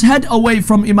pull his head away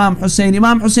from Imam Hussein.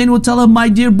 Imam Hussein would tell him, my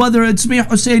dear brother, it's me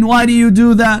Hussein, why do you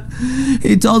do that?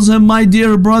 He tells him, my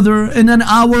dear brother, in an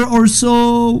hour or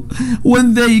so,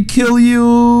 when they kill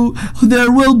you,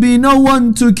 there will be no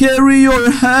one to carry your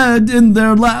head in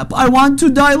their lap. I want to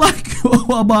die like you,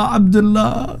 Aba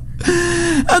Abdullah.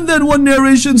 And then one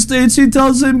narration states, he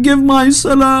tells him, give my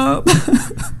salam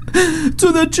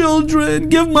to the children,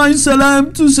 give my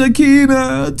salam to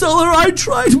Sakina, tell her I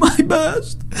tried my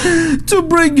best to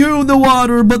bring you the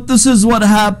water, but this is what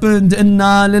happened.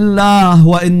 Inna lillah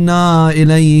wa inna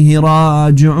ilayhi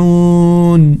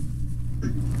raji'un.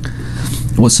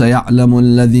 وسيعلم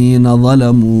الذين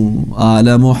ظلموا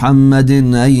آل محمد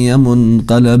أي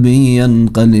منقلب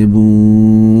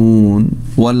ينقلبون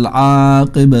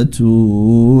والعاقبة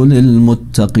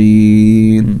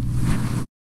للمتقين.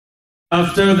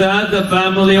 After that, the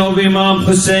family of Imam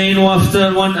Hussein,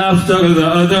 one after the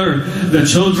other, the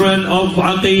children of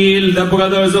Aqil, the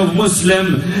brothers of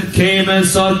Muslim, came and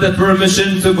sought the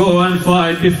permission to go and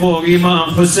fight before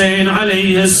Imam Hussein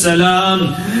alayhi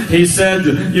salam. He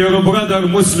said, your brother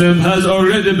Muslim has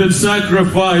already been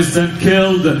sacrificed and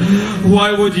killed.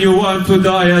 Why would you want to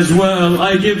die as well?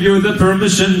 I give you the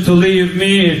permission to leave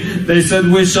me. They said,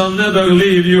 we shall never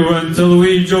leave you until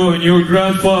we join your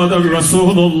grandfather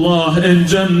Rasulullah in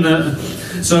Jannah.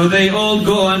 So they all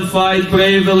go and fight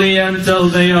bravely until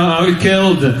they are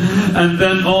killed. And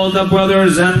then all the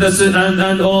brothers and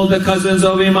all the cousins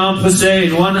of Imam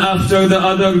Hussein, one after the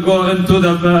other, go into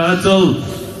the battle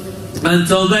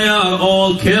until they are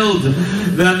all killed.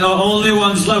 Then the only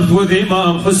ones left with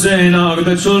Imam Hussein are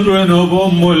the children of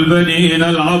al-Baneen,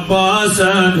 Al-Abbas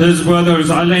and his brothers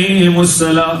alayhimus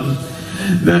salam.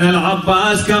 Then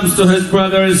Al-Abbas comes to his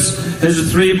brothers,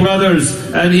 his three brothers,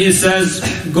 and he says,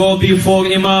 go before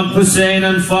Imam Hussein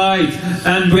and fight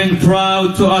and bring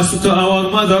proud to us, to our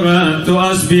mother and to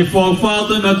us before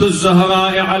Fatima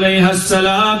al-Zahra alayha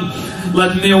salam.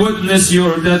 Let me witness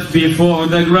your death before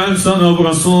the grandson of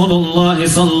Rasulullah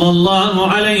sallallahu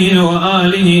alayhi wa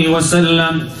alihi wa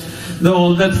sallam.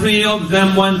 All the three of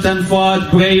them went and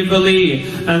fought bravely,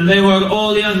 and they were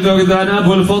all younger than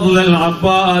Abu al-Fadl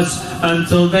al-Abbas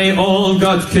until they all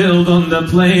got killed on the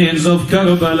plains of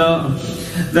Karbala.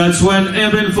 That's when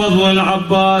Ibn Fadl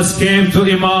al-Abbas came to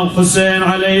Imam Hussein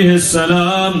alayhi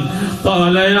salam.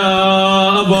 قال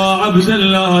يا أبا عبد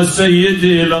الله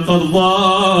سيدي لقد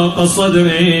ضاق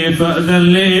صدري فأذن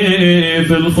لي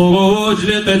في الخروج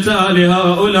لقتال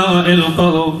هؤلاء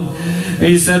القوم.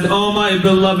 He said, oh my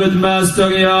beloved master,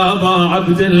 Ya Aba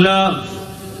Abdullah,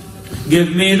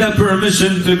 give me the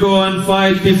permission to go and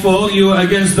fight before you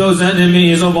against those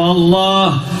enemies of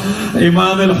Allah.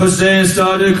 Imam al-Hussein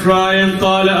started crying,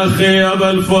 قال أخي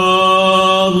أبا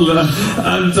الفضل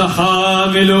أنت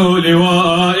حامل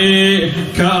لوائي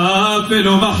كافل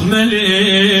محملي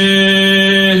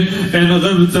إن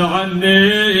غبت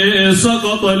عني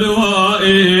سقط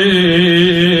لوائي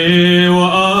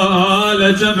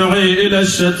وآل جمعي إلى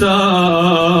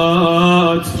الشتات.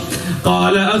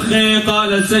 قال أخي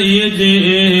قال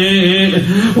سيدي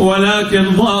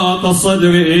ولكن ضاق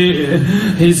صدري.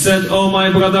 He said, oh my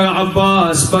brother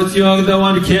Abbas, but you are the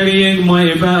one carrying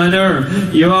my banner.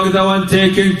 You are the one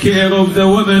taking care of the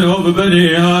women of Bani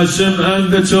Hashim and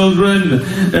the children.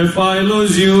 If I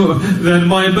lose you, then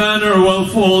my banner will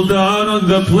fall down on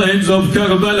the plains of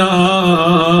Karbala,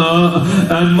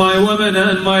 and my women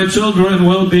and my children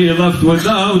will be left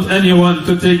without anyone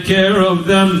to take care of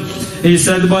them. He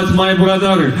said, but my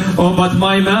brother, but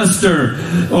my master,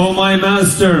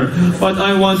 but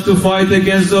I want to fight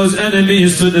against those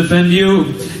enemies to defend you.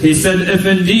 He said, if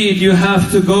indeed you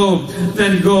have to go,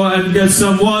 then go and get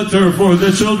some water for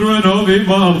the children of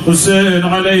Imam Hussein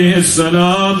alayhi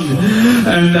salam.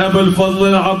 And Abu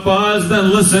al-Fadl al-Abbas then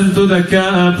listened to the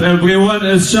camp. Everyone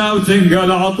is shouting,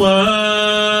 Al-Atash,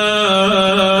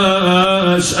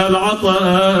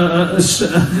 Al-Atash.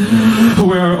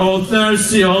 We're all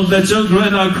thirsty, all the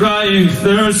children are crying,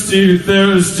 thirsty,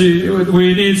 thirsty,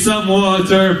 we need some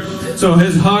water. So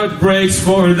his heart breaks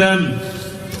for them.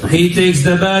 He takes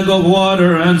the bag of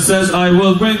water and says, I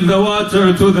will bring the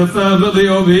water to the family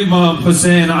of Imam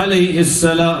Hussein alayhi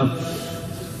salam.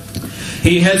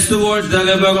 He heads towards the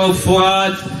river of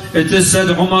Furat. It is said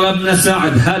Umar ibn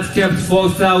Sa'd had kept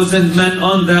 4,000 men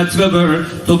on that river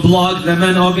to block the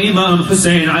men of Imam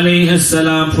Hussein alayhi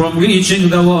salam from reaching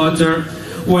the water.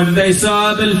 When they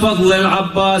saw Abu al-Fadl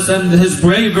al-Abbas and his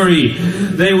bravery,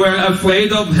 they were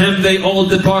afraid of him. They all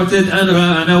departed and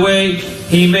ran away.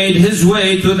 He made his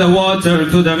way to the water,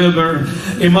 to the river.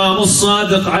 Imam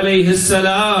al-Sadiq alayhi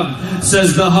salam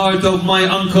says, the heart of my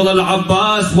uncle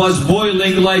al-Abbas was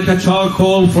boiling like a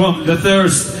charcoal from the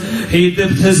thirst. He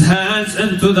dipped his hands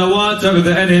into the water.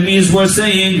 The enemies were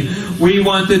saying, we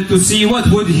wanted to see what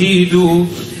would he do.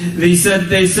 They said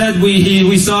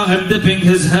we saw him dipping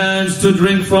his hands to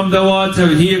drink from the water.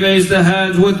 He raised the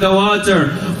hands with the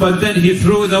water, but then he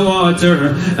threw the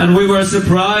water. And we were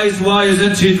surprised, why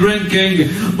isn't he drinking?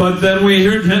 But then we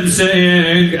heard him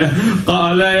saying,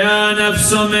 قال يا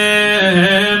نفس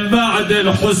من بعد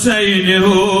الحسين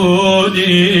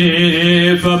هوني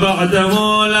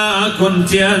فبعده لا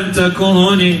كنت أن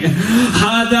تكوني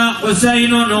هذا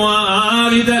حسين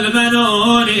وارد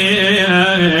المنون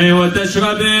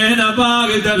وتشربين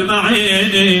بارد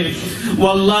المعين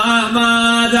والله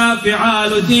ما ذا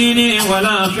فعال ديني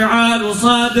ولا فعال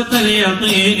صادق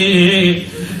اليقين.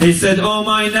 He said, "Oh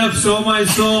my nafs, oh my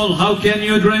soul, how can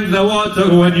you drink the water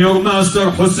when your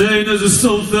master Hussein is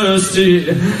still thirsty?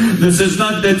 This is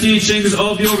not the teachings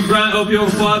of your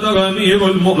father Amir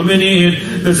al-Mu'mineen.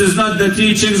 This is not the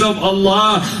teachings of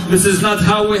Allah. This is not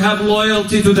how we have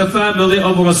loyalty to the family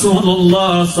of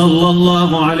Rasulullah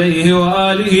sallallahu alayhi wa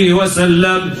alihi wa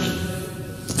sallam."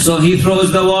 So he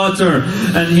throws the water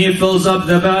and he fills up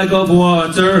the bag of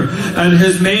water, and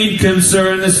his main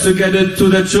concern is to get it to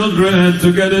the children,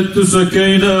 to get it to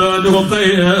Sakina and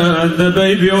Ruqayya and the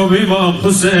baby of Imam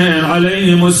Hussein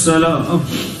alayhi salam.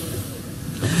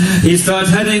 He starts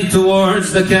heading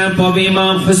towards the camp of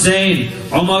Imam Hussein.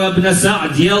 Umar ibn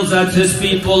Sa'd yells at his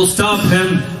people, "Stop him,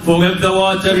 for if the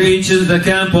water reaches the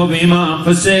camp of Imam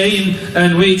Hussein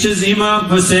and reaches Imam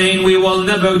Hussein, we will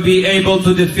never be able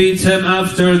to defeat him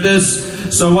after this."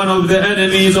 So one of the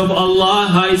enemies of Allah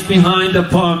hides behind a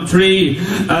palm tree.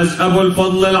 As Abu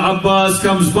al-Fadl al-Abbas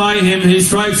comes by him, he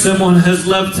strikes him on his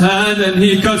left hand and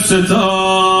he cuts it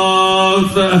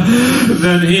off.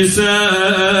 Then he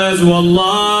says,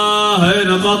 "Wallah in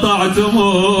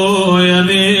qata'tumu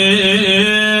yamini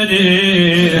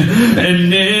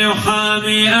inni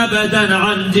uhami abadan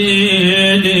an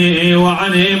dini wa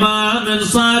an imam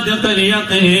sadiq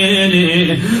al-yaqini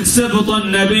sibt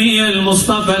al-nabiy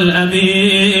al-Mustafa al-Amin."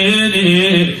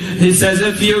 He says,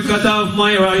 "If you cut off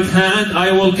my right hand, I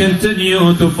will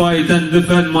continue to fight and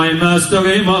defend my master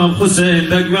Imam Hussein,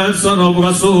 the grandson of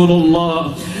Rasulullah."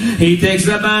 He takes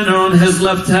the banner on his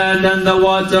left hand and the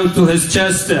water to his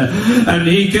chest, and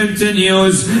he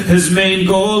continues. His main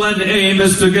goal and aim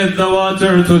is to get the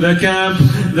water to the camp.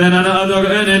 Then another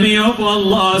enemy of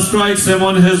Allah strikes him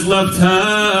on his left hand.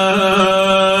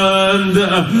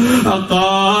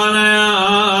 قال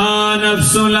يا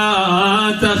نفس لا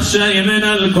تخشي من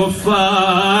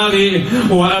الكفار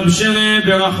وأبشري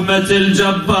برحمة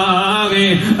الجبار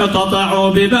قطعوا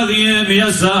ببغيهم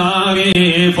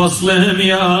يساري فاصلهم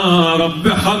يا رب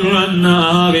حر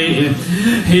النار.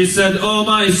 He said, "Oh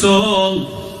my soul,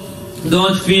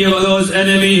 don't fear those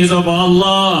enemies of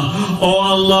Allah. Oh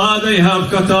Allah, they have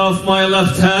cut off my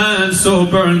left hand, so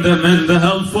burn them in the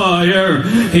hellfire."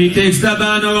 He takes the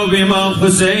banner of Imam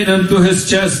Hussein into his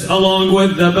chest along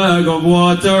with the bag of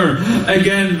water.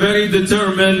 Again, very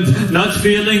determined, not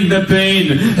feeling the pain.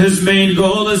 His main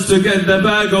goal is to get the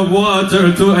bag of water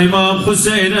to Imam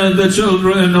Hussein and the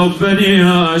children of Bani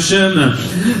Hashim.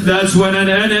 That's when an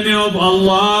enemy of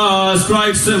Allah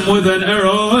strikes him with an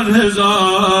arrow in his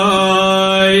eye.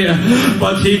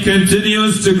 But he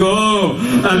continues to go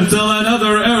until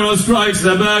another arrow strikes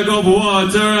the bag of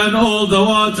water and all the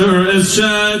water is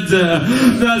shed.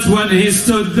 That's when he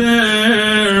stood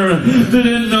there,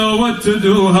 didn't know what to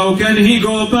do. How can he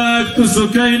go back to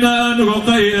Sukaina and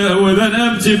Ruqayya with an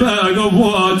empty bag of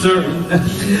water?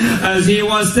 As he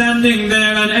was standing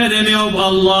there, an enemy of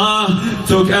Allah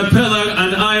took a pillar,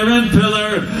 an iron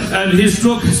pillar, and he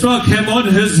struck him on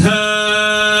his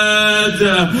head.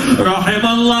 رحم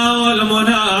الله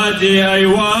المنادي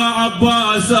أيوا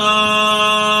عباسا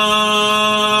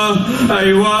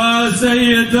أيوا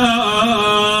سيدا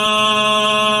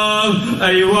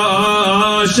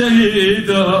أيوا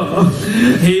شهيدا.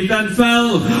 He then fell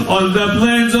on the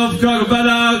plains of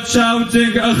Karbala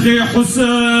shouting, "Akhi Hussein,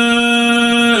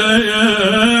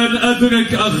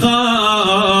 adrik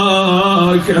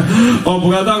akhak." Oh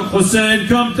brother Hussein,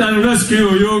 come and rescue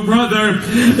your brother.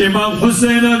 Imam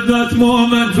Hussein at that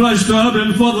moment rushed to Abu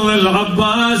al-Fadl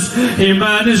al-Abbas. He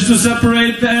managed to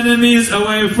separate the enemies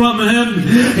away from him.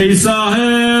 He saw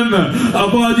him, a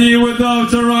body without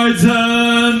a right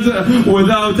hand,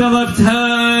 without a left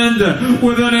hand,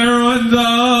 with an arrow in the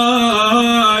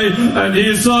eye, and he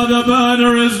saw the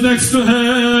banner is next to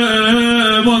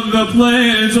him on the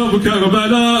plains of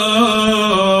Karbala.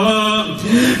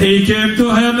 He came to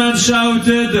him and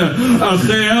shouted,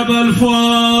 "Akhi Aba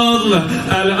al-Fadl,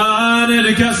 al-an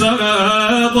انكسر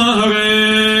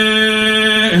ظهري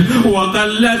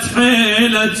وقلت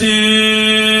حيلتي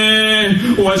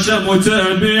وشمت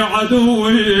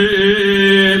بعدوي."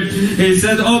 He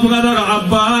said, "Oh brother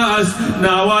Abbas,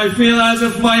 now I feel as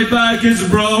if my back is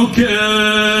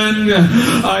broken.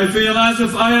 I feel as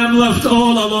if I am left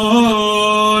all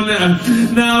alone.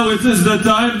 Now it is the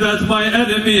time that my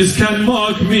enemies can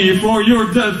mock me for your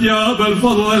death, Ya Abu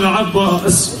al-Fadl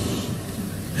al-Abbas."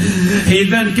 He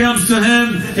then comes to him,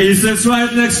 he sits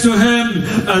right next to him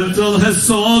until his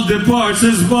soul departs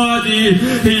his body.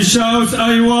 He shouts,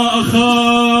 "Aywa akha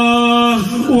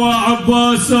wa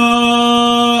Abbasa,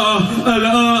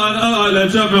 al-an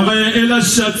لجمعي إلى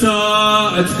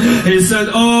الشتات. He said,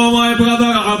 oh my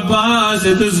brother Abbas,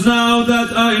 it is now that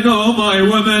I know my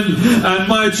women and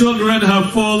my children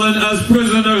have fallen as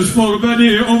prisoners for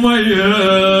Bani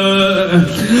Umayyah.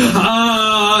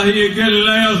 يقول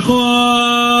له يا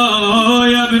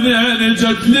خويا منين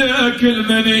جت لك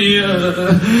المنية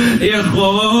يا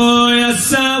خويا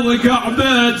الساوق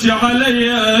عبيت علي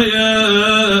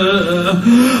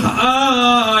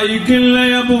يقول له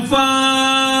يا ابو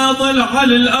فاضل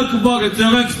علي الاكبر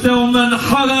تركته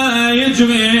ومنحره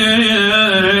يجري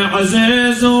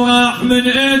عزيز وراح من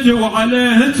ايدي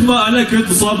وعليه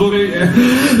تمالكت صبري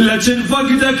لكن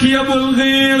فقدك يا ابو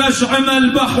الغير اش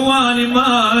عمل بحوالي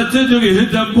ما تدري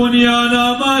هدم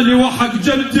بنيانا مالي وحق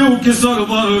جلدي وكسر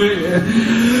ظهري.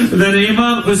 Then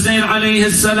Imam Hussein عليه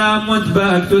السلام went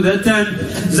back to the tent.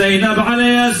 Zainab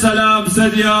عليه السلام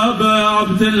said يا أبا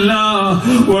عبد الله,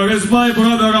 where is my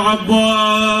brother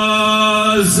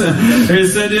Abbas? He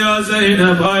said يا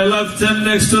Zainab, I left him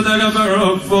next to the river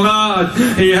of Furat.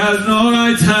 He has no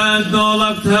right hand, no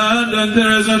left hand, and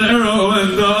there is an arrow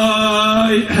in the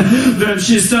eye. Then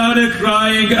she started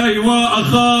crying أيوا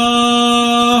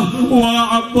أخاه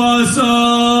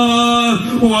وعباساه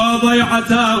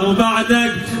وضيعته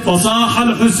بعدك. فصاح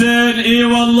الحسين اي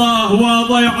والله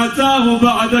وضيعته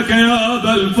بعدك يا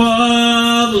ابا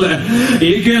الفضل.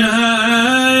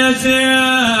 يقولها يا زينب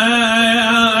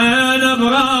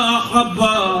راح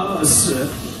عباس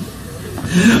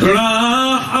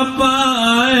راح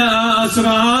عباس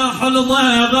راح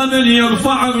الضيغم اللي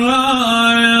يرفع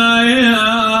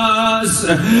الراياس.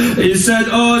 He said,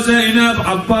 oh Zainab,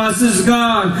 Abbas is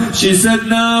gone. She said,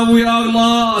 now we are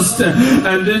lost.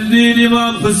 And indeed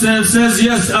Imam Hussein says,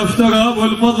 yes, after Abu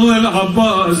al-Fadl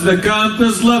Abbas, the camp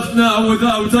is left now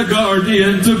without a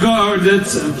guardian to guard it.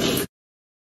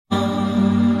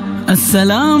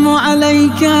 Assalamu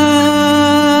alayka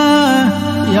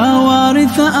يا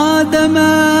وارث آدم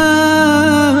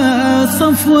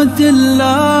صفوة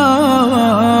الله.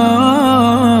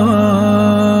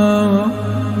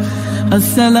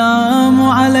 السلام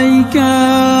عليك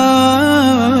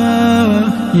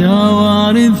يا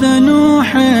وارث نوح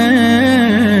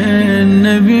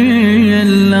نبي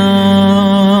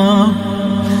الله.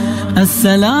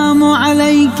 السلام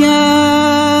عليك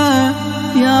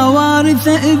يا وارث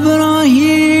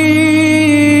إبراهيم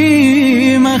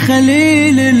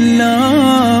خليل الله.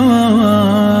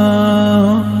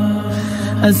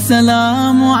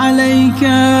 السلام عليك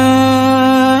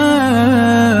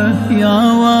يا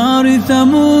وارث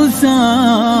موسى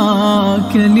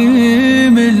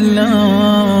كليم الله.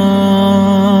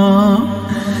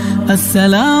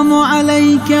 السلام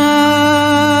عليك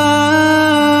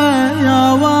يا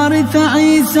وارث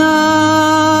عيسى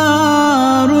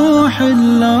روح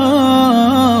الله.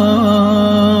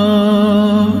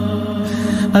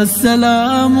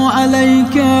 السلام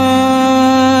عليك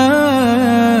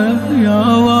يا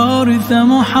وارث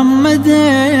محمد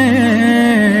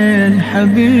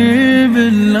حبيب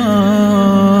الله.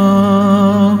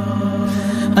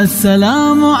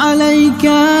 السلام عليك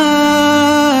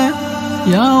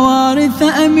يا وارث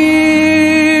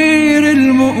أمير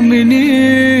المؤمنين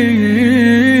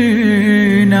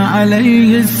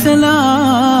عليه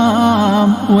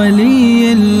السلام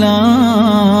ولي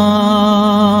الله.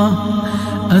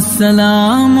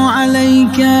 السلام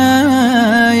عليك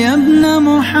يا ابن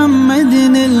محمد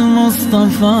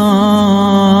المصطفى.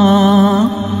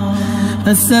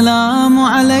 السلام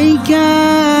عليك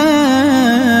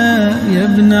يا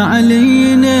ابن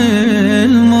علي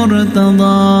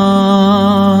المرتضى.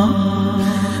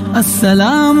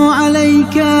 السلام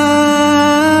عليك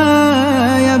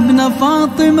يا ابن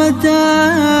فاطمة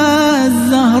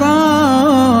الزهراء.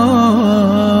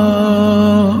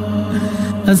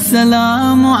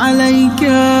 السلام عليك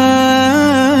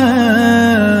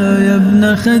يا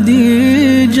ابن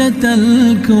خديجة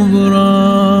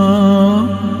الكبرى.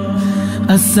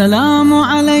 السلام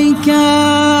عليك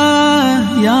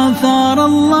يا ثار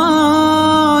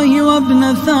الله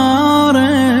وابن ثاره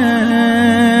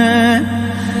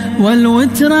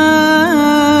والوتر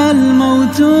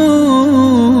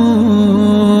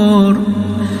الموتور.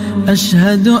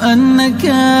 أشهد أنك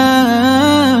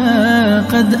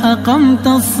قد أقمت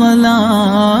الصلاة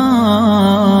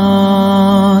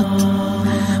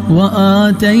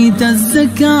وآتيت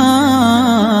الزكاة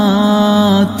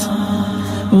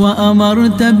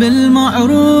وأمرت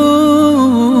بالمعروف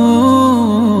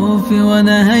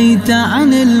ونهيت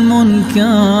عن المنكر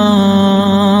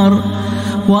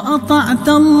وأطعت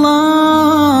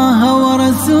الله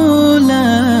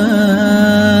ورسوله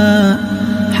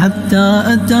حتى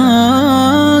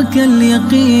أتاك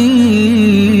اليقين.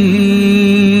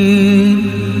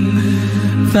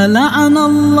 فلعن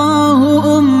الله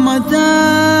أمة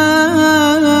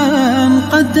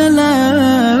قتلت،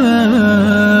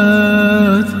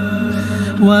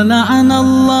 ولعن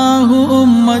الله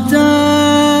أمة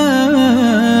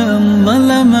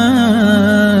ظلمت،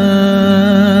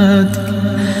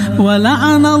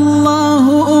 ولعن الله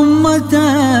أمة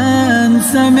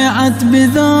سمعت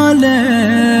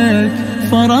بذلك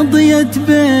فرضيت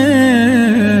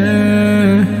به.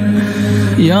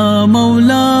 يا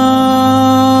مولاي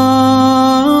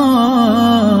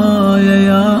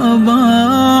يا أبا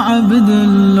عبد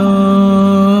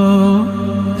الله،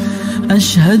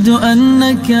 أشهد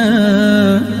أنك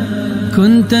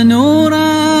كنت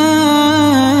نورا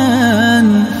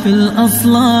في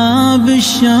الأصلاب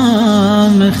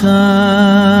الشامخة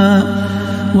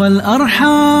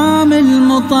والأرحام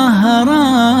المطهرة،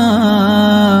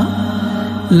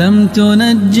 لم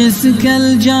تنجسك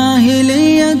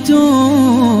الجاهلية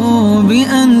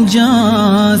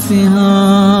بأنجاسها،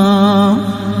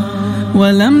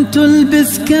 ولم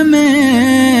تلبسك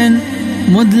من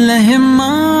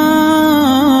مدلهمات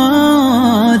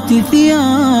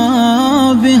ثيابها.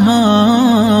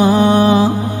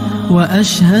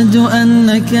 وأشهد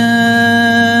أنك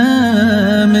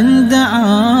من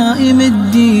دعائم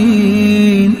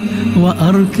الدين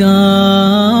وأركان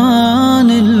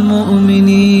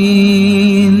المؤمنين،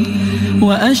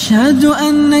 وأشهد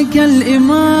أنك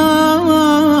الإمام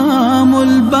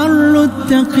البر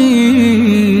التقي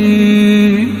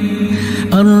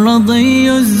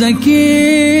الرضي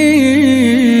الزكي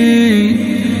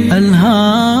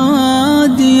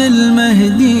الهادي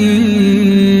المهدي.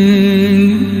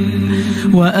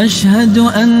 وأشهد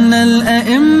أن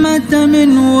الأئمة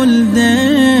من ولدك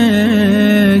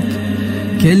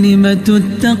كلمة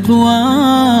التقوى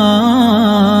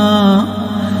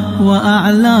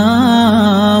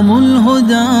وأعلام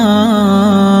الهدى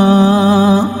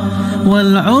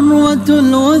والعروة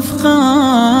الوثقى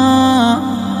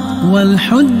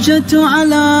والحجة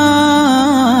على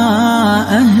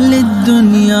أهل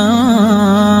الدنيا.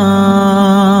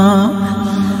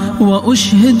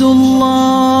 وأشهد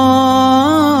الله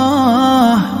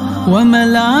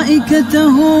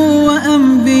وملائكته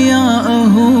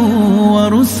وأنبياءه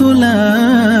ورسله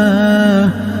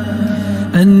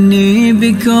أني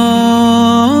بكم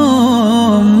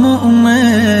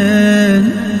مؤمن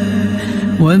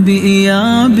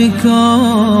وبإيابكم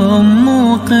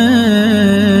موقن،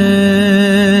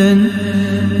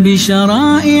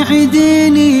 بشرائع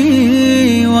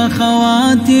ديني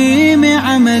وخواتيم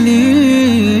عملي،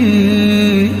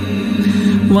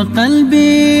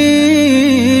 وقلبي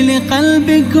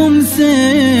لقلبكم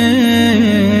سلم،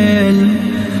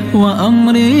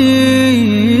 وأمري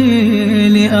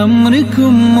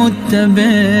لأمركم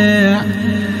متبع.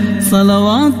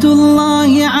 صلوات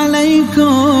الله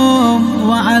عليكم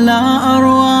وعلى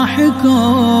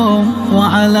أرواحكم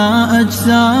وعلى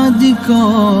أجسادكم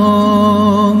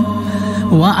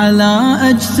وعلى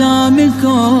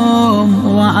أجسامكم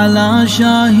وعلى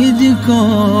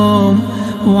شاهدكم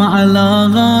وعلى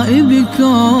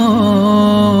غائبكم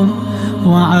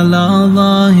وعلى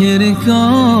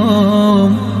ظاهركم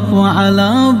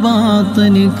وعلى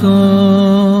باطنكم.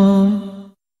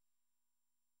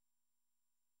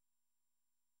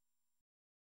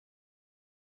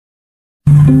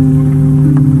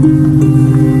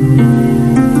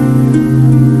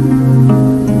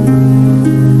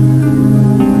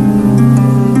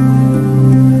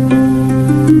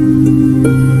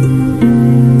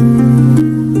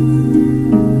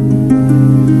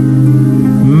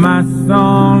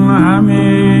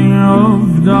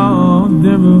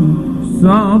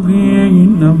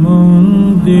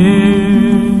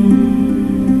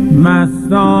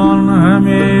 مستان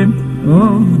همه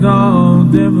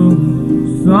افتاده و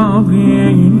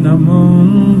ساقی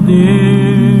نمونده،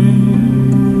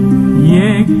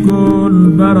 یک گل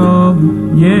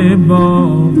برای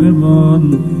باغبان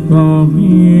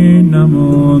باقی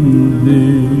نمانده،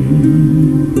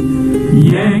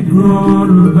 یک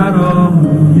گل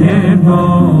برای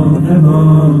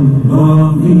باغبان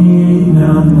باقی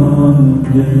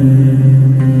نمانده.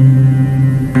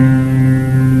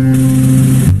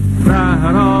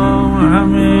 صحرا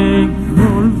همه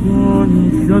گلگون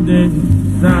شده،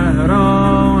 صحرا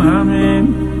همه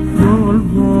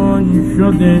گلگون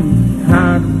شده،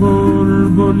 هر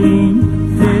بلبلی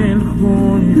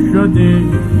دلخون شده.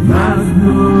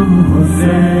 مظلوم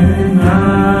حسینم،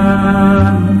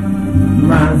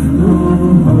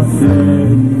 مظلوم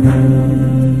حسینم،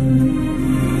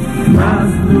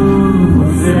 مظلوم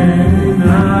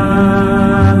حسینم،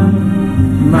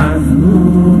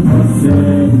 مظلوم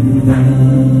حسینم.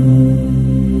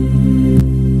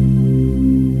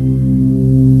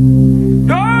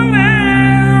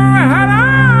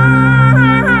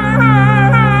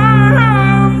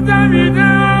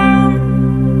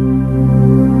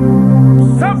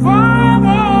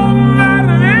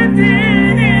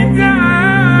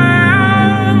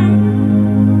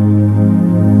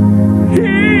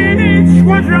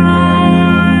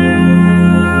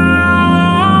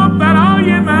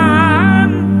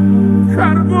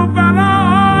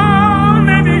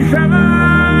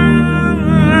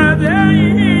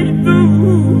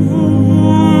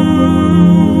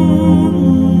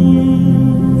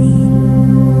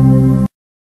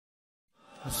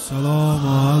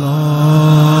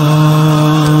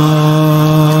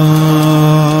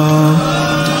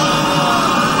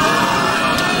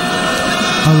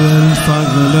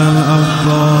 الفضل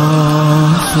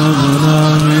العباس ابن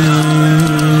امیر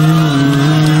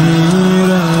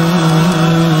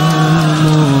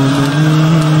المؤمنین.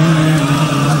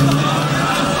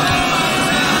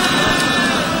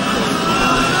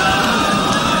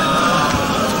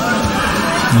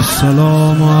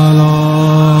 السلام علی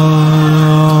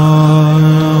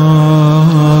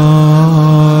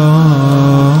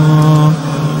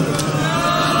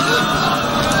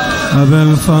ابی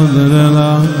الفضل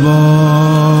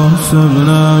العباس ابن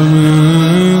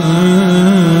امیر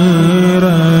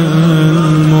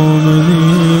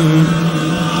المؤمنین.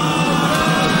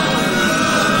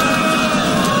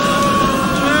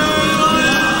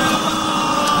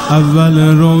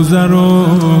 اول روزه رو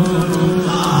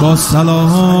با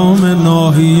سلام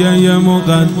ناحیه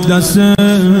مقدس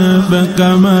به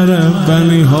قمر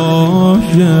بنی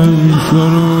هاشم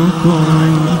شروع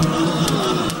کنیم.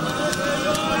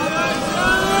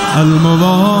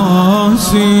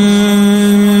 المواسی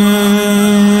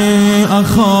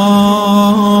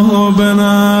اخاه به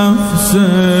نفسه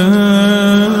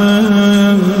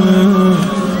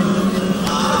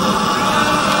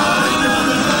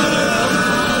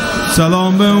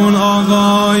سلام به اون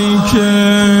آقایی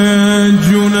که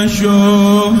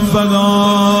جونشو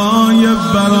فدای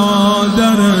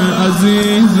برادر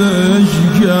عزیزش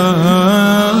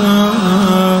کرد.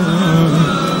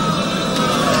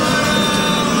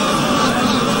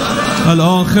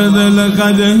 الآخذ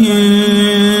لقده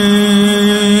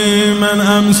من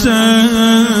امسه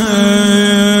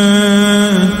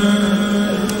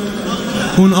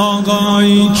اون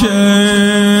آقایی که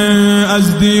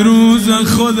از دیروز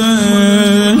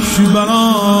خودش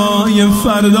برای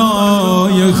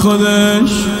فردای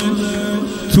خودش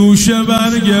توشه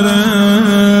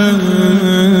برگرفت.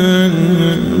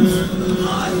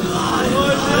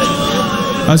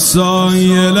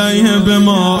 الساعی الیه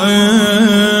بماء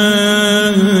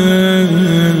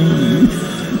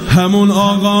همون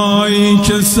آقایی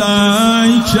که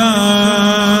سعی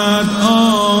کرد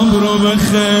آب رو به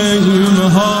خیمه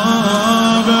ها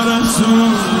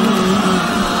برسون.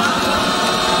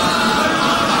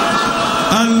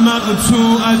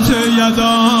 المقطوعة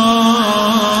یدا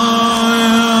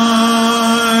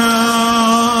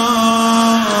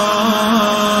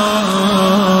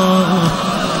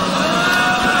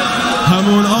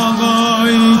همون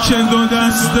آقایی که دو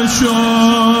دستشو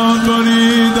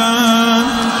بریدن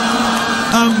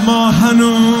اما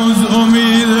هنوز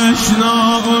امیدش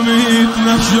ناامید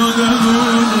نشده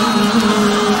بود.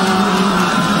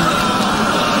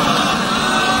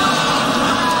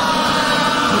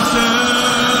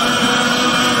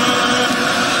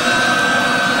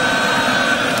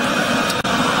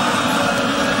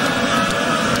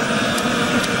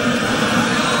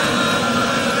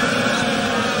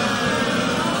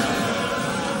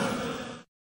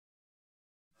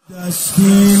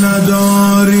 دستی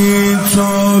نداری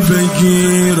تا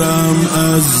بگیرم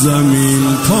از زمین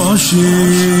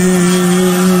پاشی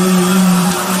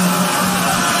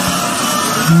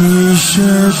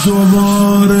میشه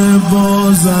دوباره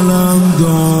باز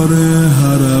علمدار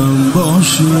حرم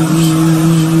باشی.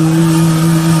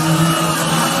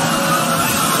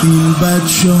 این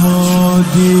بچه ها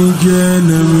دیگه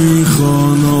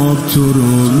نمیخوان آب تو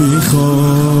رو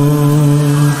میخوان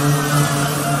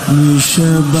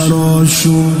میشه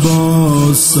براشون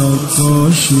باز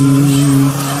سقاشی.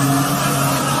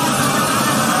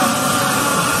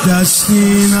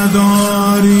 دستی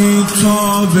نداری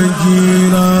تا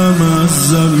بگیرم از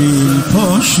زمین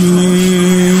پاشی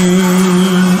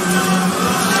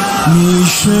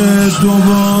میشه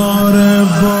دوباره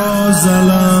باز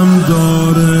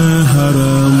علمدار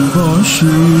حرم باشی.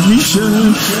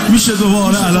 میشه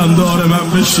دوباره علمدار من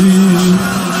بشی.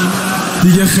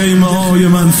 دیگه خیمه های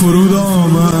من فرود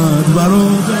آمد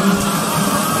برادر.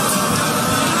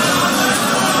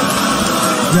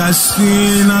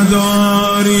 دستی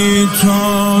نداری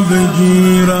تا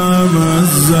بگیرم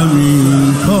از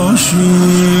زمین پاشی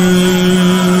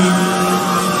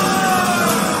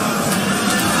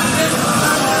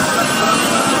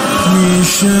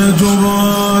میشه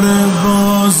دوباره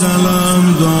باز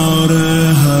علمدار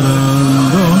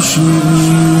حرم باشی.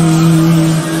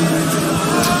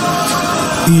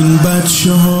 این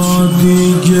بچه ها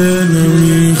دیگه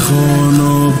نمیخوان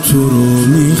آب تو رو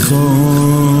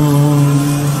میخوان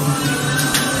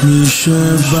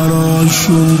میشه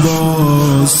براشون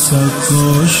باز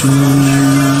سقاشی.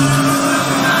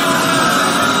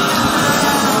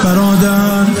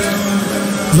 برادر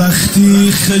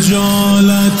وقتی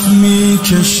خجالت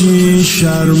میکشی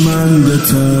شرمنده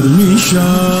تر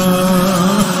میشم.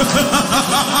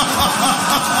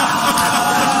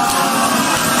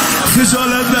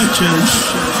 خجالت نکش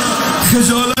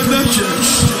خجالت نکش.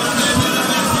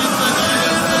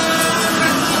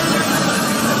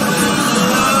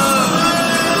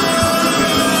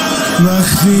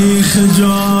 وقتی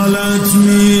خجالت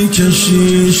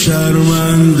میکشی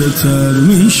شرمنده تر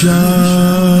میشم.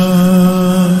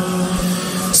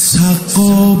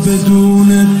 سقا بدون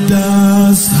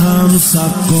دست هم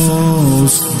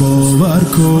سقاست باور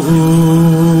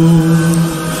کن.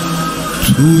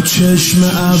 تو چشم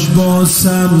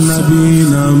عباسم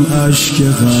نبینم اشک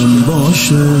غم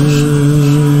باشه.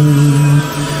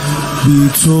 بی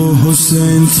تو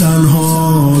حسین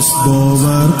تنهاست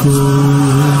باور کن.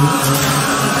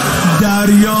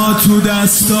 دریا تو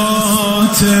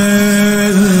دستات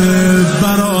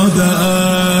برادر،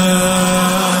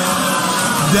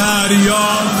 دریا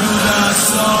تو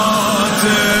دستات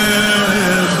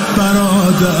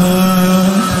برادر.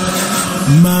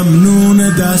 ممنون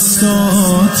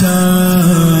دستاتم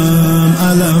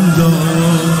علم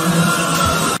دار.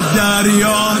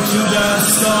 دریا تو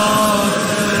دستات،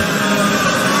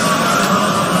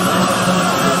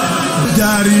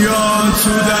 دریا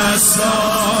تو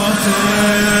دستات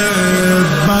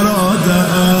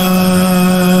برادر.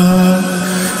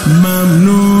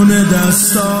 ممنون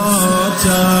دستاتم.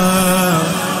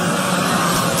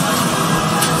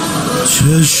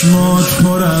 چشمات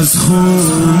پر از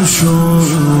خون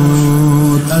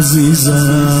شد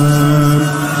عزیزم.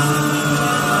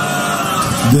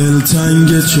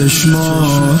 دلتنگ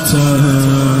چشماتم.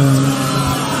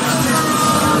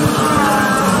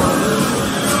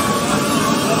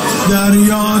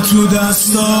 دریا تو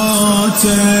دستات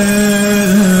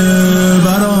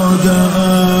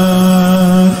برادر.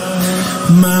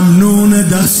 ممنون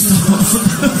دستات.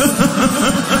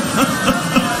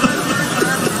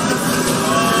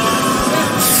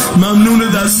 ممنون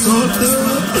دستات.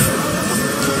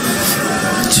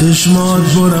 چشمات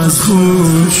پر از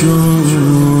خون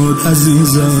شد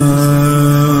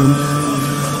عزیزم.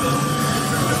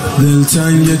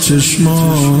 دلتنگ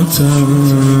چشماتم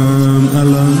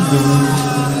علم دار.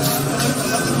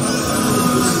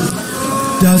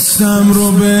 دستم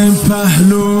رو به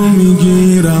پهلو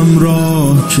میگیرم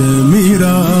راه که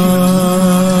میرم.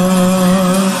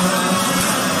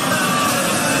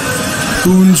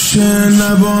 اون چه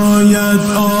نباید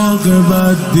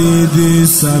عاقبت دیدی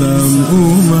سرم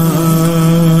اومد.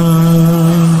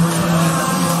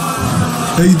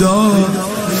 ای داد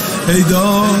ای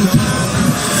داد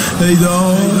ای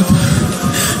داد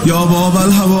یا باب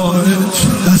الhalwachi.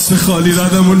 دست خالی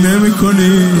ردمون نمی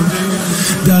کنی.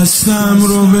 دستم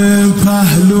رو به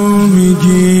پهلو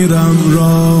میگیرم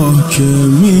راه که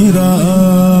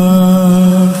میرم.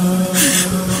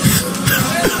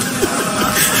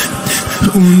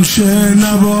 اون چه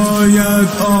نباید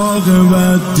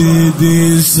عاقبت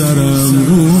دیدی سرم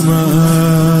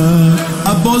اومد.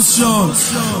 عباس جان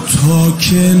تا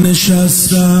که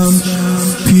نشستم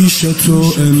پیش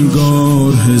تو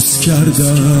انگار حس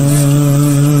کردم.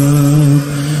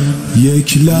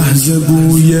 یک لحظه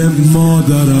بوی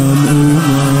مادرم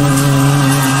اومد.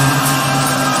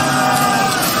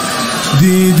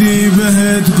 دیدی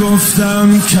بهت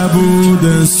گفتم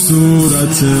کبود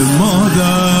صورت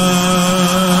مادر.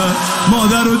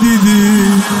 مادر رو دیدی؟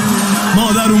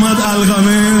 مادر اومد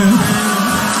القمه.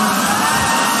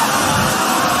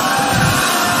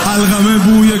 القمه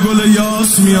بوی گل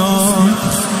یاس میاد.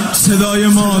 صدای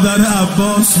مادر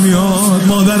عباس میاد.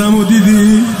 مادرم رو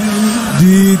دیدی؟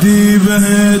 دیدی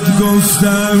بهت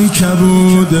گفتم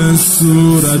کبود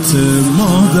صورت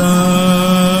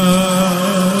مادر.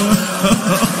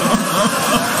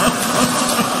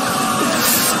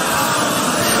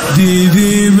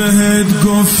 دیدی بهت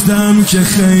گفتم که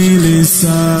خیلی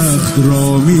سخت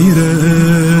را میره.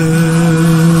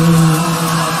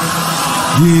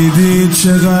 دیدی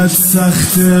چقدر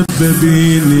سخته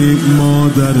ببینی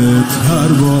مادرت هر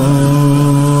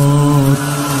بار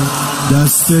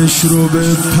دستش رو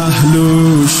به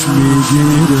پهلوش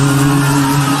میگیره.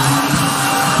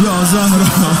 یا زهرا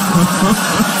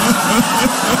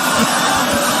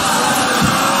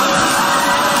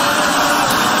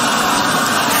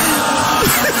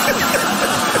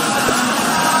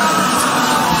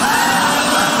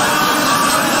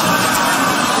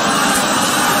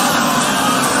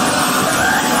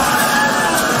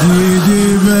دیدی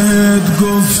بهت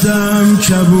گفتم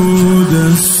کبود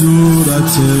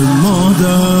صورت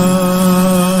مادر.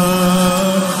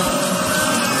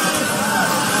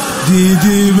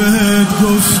 دیدی بهت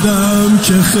گفتم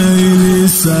که خیلی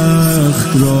سخت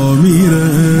را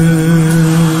میره.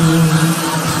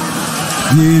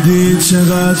 دیدی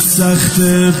چقدر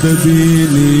سخته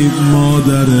ببینی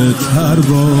مادرت هر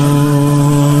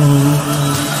بار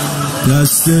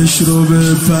دستش رو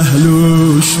به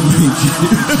پهلوش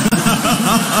میگیره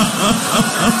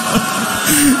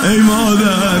ای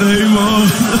مادر ای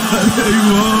مادر ای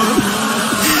مادر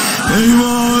ای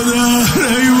مادر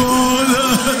ای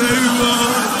مادر ای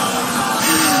مادر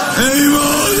ای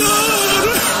مادر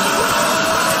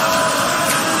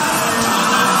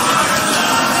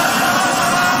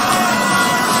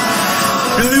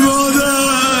ای مادر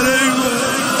ای مادر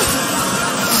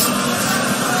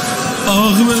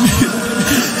آق ببین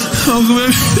آق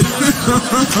ببین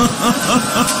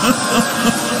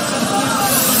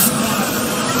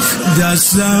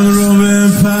دستم رو به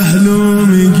پهلو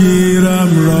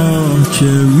میگیرم را که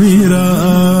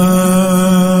میرم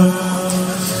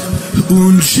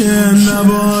اون چه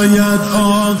نباید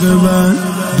عاقبت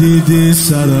دیدی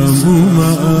سرم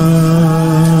اومد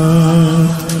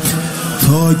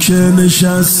تا که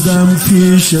نشستم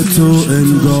پیش تو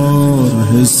انگار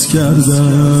حس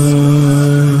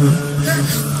کردم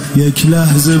یک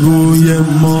لحظه بوی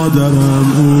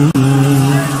مادرم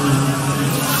اومد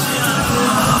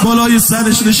بالای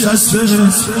سرش نشسته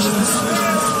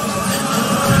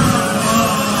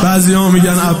بعضی ها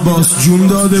میگن عباس جون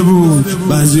داده بود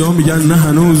بعضی ها میگن نه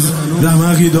هنوز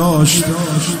رمقی داشت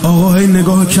آقا هی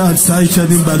نگاه کرد سعی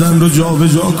کرد این بدن رو جا به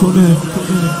جا کنه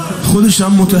خودش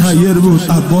هم متحیر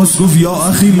بود عباس گفت یا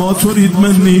اخی ما ترید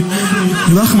منی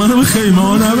یه وقت منو به خیمه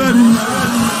ها نبری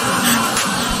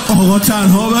آقا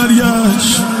تنها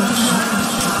برگشت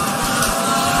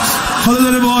حالا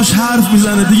داره باهاش حرف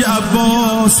میزنه دیگه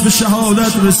عباس به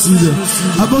شهادت رسیده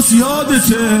عباس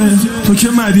یادته تو که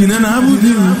مدینه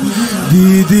نبودی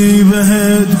دیدی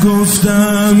بهت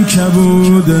گفتم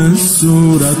کبود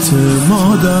صورت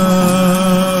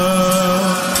مادر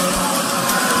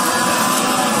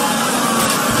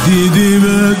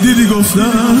دیدی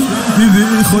گفتم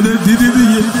دیدی خودت دیدی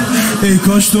دیگه ای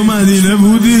کاش تو مدینه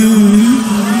بودی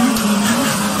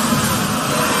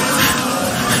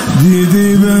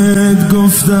دیدی بهت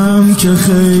گفتم که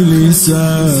خیلی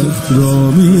سخت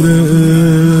را میره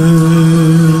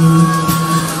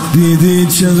دیدی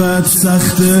چقدر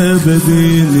سخته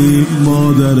ببینی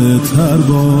مادرت هر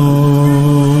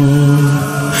بار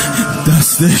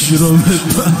دستش رو به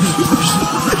پهلوش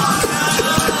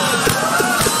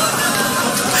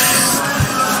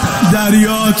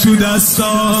دریا تو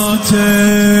دستات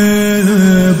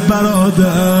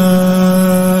برادر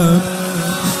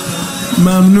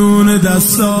ممنون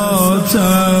دستاتم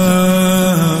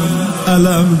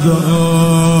علم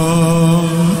دار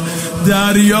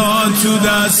دریا تو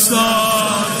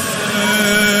دستات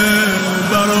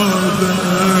برادر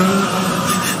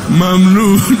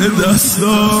ممنون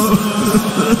دستات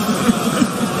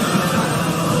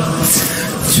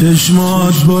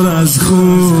چشمات پر از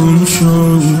خون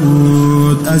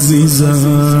شد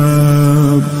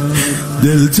عزیزم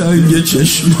دلتنگ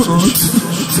چشمات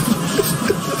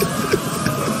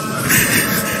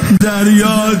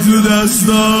دریا تو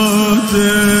دستات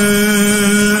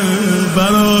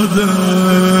برادر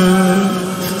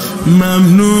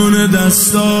ممنون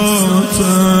دستاتم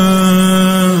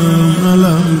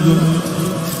علم دار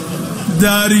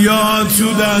دریا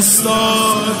تو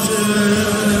دستات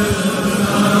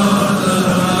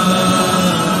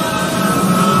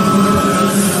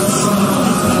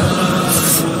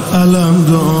علم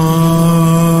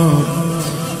دار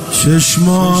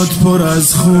چشمات پر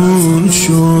از خون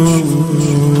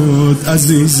شد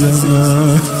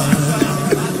عزیزم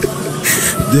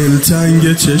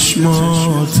دلتنگ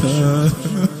چشمات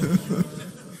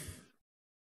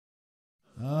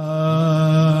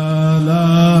علم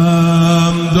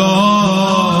دارم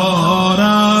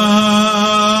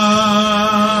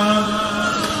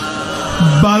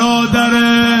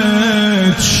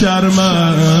برادرت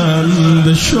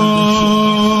شرمنده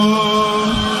شد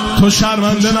تو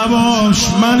شرمنده نباش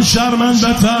من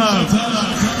شرمندتم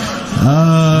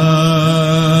علم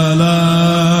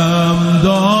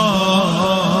دارم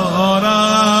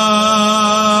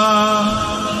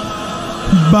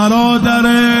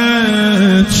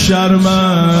برادرت شرمنده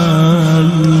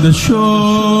شد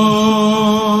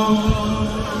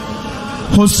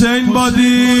حسین با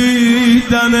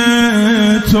دیدن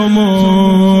تو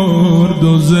مرد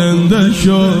و زنده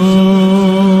شد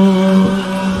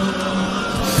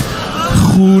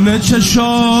خونه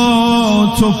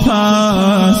چشاتو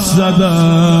پس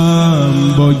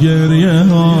زدم با گریه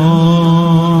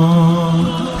ها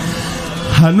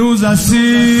هنوز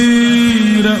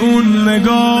اسیر اون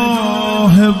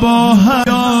نگاه با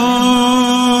حیام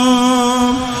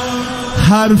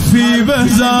حرفی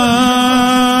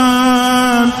بزن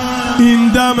این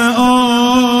دم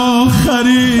آخری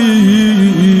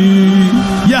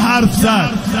یه حرف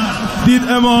زد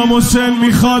دید امام حسین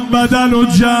میخواد بدن رو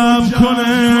جمع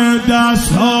کنه،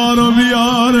 دستها رو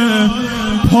بیاره،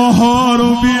 پاها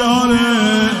رو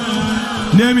بیاره.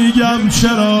 نمیگم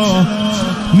چرا،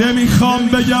 نمیخوام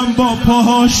بگم با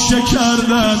پاهاش چه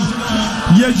کردن.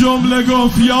 یه جمله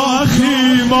گفت یا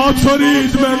اخی ما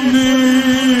ترید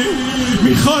منی،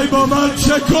 میخوای با من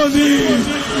چه کنی؟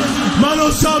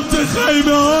 منو سمت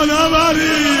خیمه ها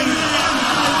نبری.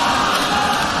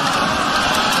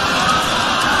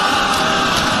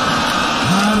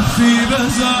 حرفی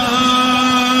بزن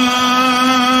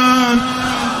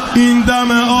این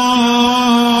دم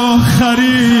آخری،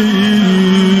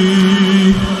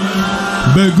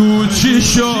 بگو چی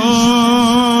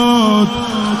شد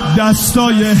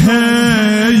دستای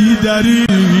حیدری.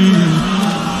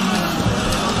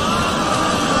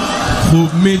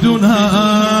 خوب میدونم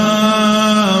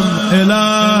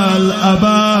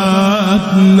الالابد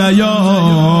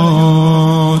نیاد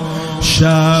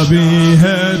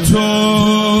شبیه تو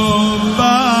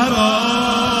برادری.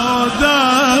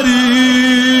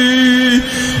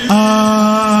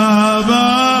 اول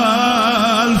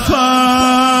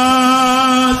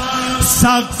فر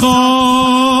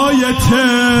سقای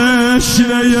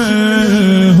تشنه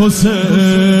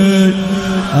حسین،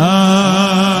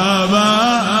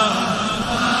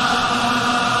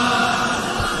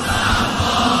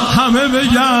 همه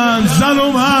بگن زن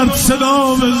و مرد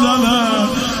صدا بزنن.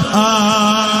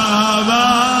 اول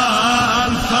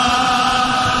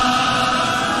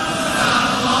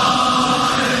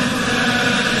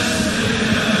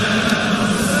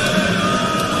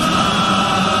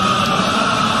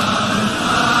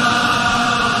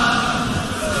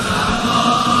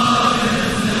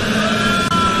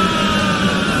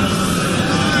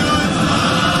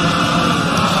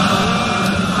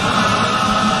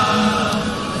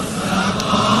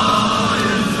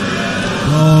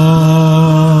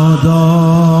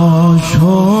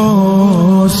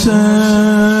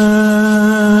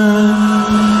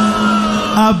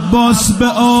عباس به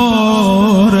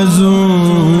آرزوش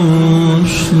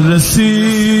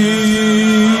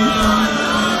رسید.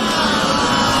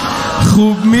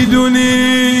 خوب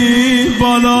میدونی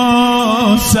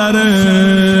بالا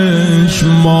سرش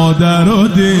مادر رو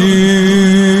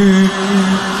دید.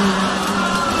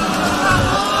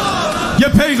 یه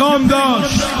پیغام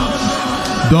داشت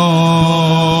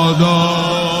داداش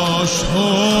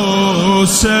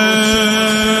حسین.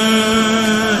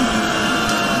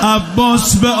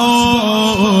 عباس به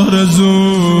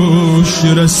آرزوش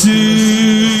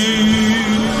رسید.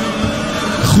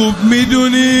 خوب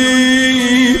میدونی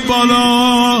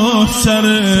بالا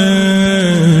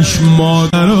سرش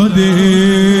مادر رو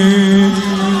دید.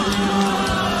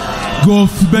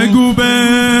 گفت بگو به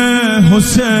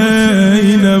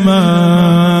حسین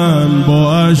من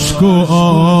با اشک و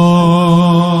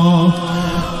آه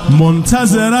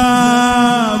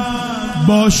منتظرم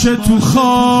باشه تو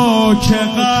خاک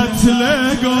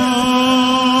قتلگاه.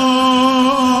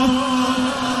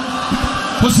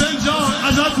 حسین جان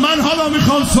ازت من حالا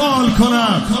میخوام سوال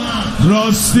کنم،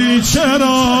 راستی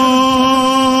چرا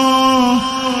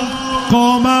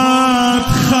قامت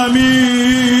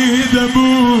خمیده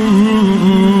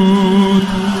بود،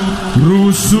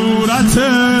 رو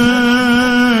صورتش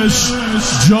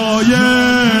جای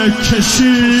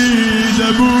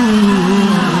کشیده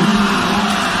بود؟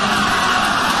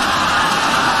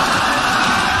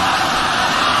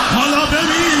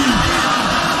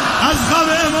 از غم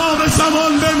امام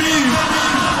زمان بمیر.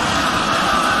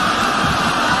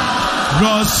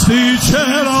 راستی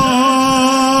چرا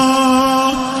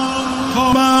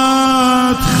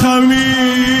قامت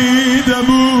خمیده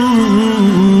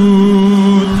بود،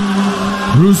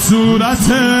 رو صورتش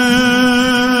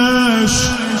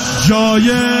جای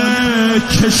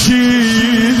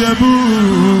کشیده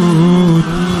بود؟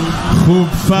 خوب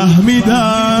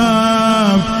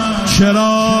فهمیدم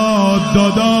چرا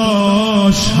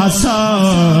داداش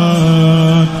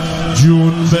حسن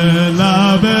جون به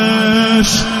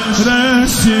لبش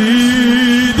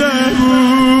رسیده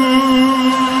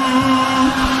بود.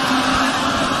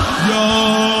 یا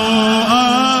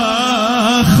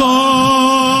اخا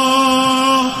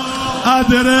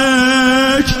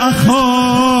ادرک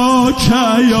اخاک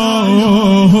یا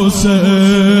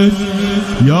حسین.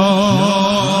 یا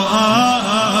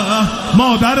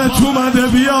مادرت اومده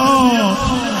بیا،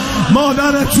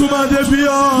 مادرت اومده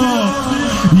بیا.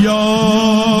 یا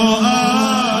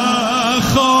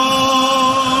اخا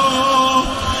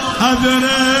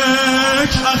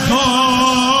ادرک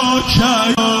اخاک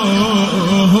یا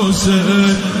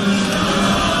حسین.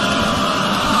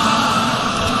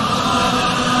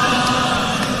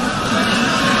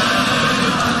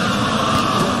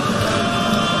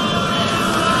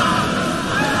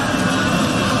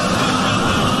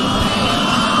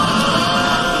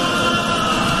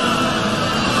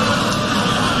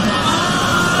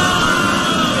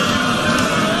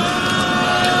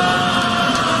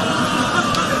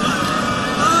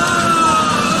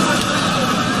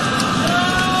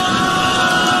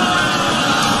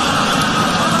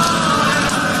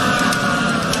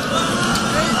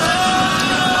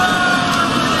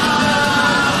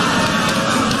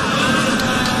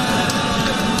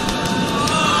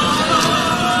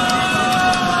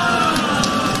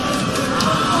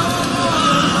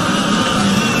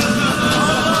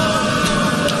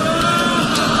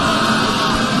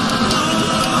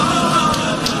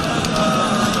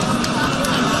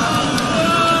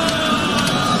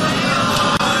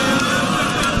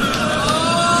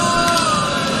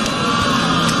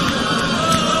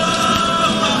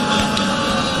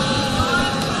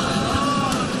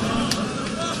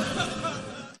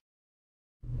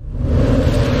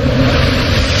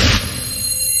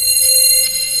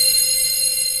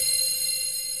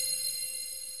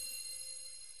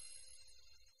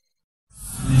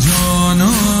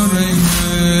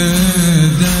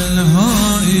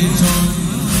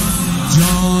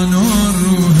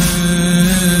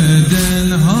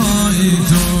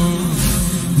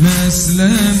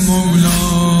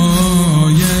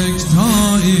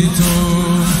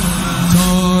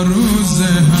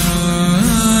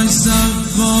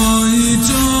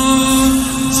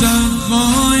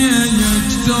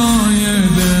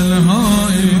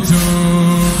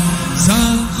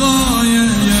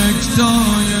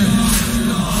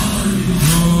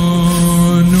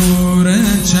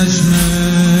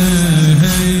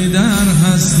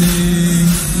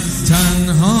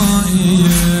 تنهایی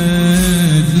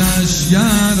یک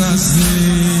لشگر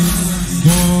هستی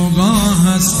غوغا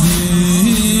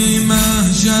هستی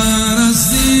محشر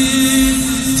هستی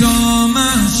تا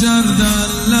محشر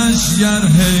در لشگر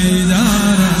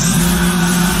حیدر هستی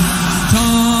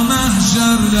تا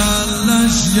محشر در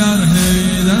لشگر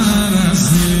حیدر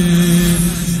هستی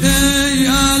ای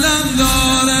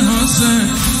علمدار حسین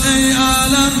ای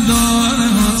علمدار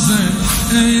حسین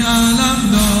ای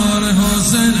علمدار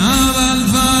حسین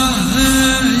ابوالفضل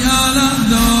ای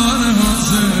علمدار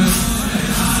حسین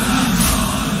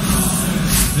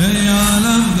ای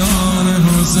علمدار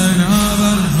حسین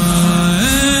ابوالفضل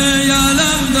ای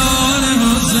علمدار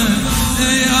حسین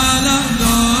ای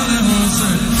علمدار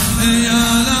حسین ای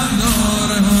علمدار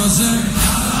حسین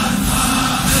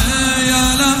ای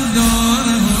علمدار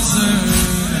حسین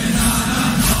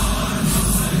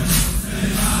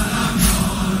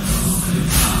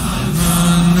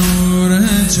من نور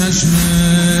چشم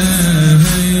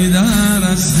حیدر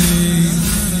هستی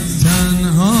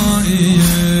تنهایی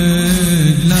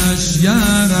یک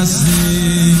لشگر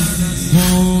هستی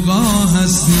غوغا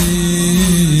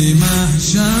هستی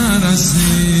محشر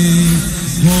هستی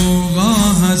غوغا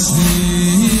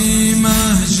هستی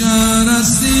محشر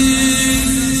هستی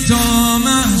تا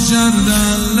محشر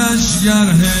در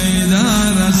لشگر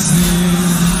حیدر هستی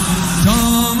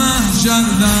تا محشر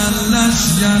در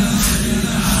لشگر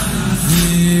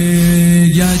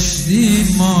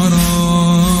گشتی ما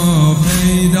را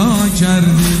پیدا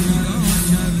کردی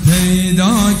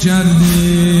پیدا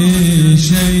کردی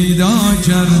شیدا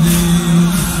کردی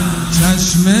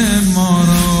چشم ما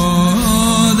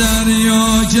را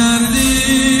دریا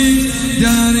کردی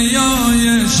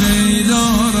دریای شیدا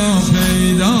را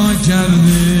پیدا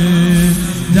کردی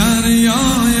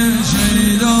دریای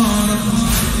شیدا را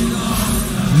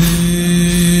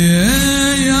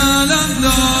ای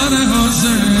علمدار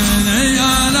حسین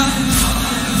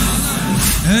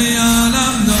ای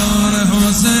علمدار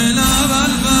حسین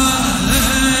ابوالفضل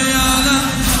ای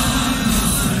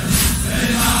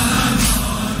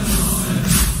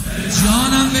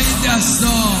جانم به این دستا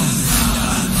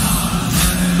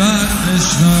من بر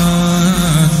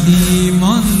عشقت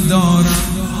ایمان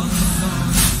دارم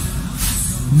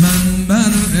من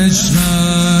بر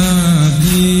عشقت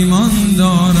ایمان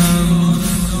دارم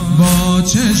با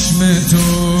چشم تو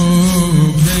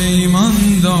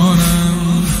پیمان دارم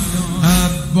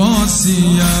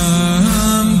عباسیم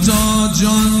تا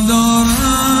جان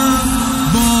دارم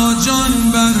با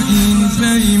جان بر این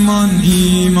پیمان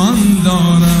ایمان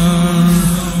دارم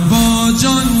با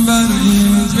جان بر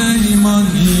این پیمان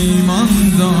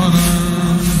ایمان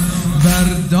دارم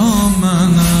بر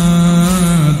دامنت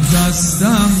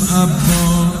دستم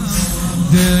عباس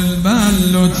دل بر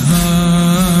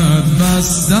لطفت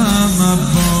بستم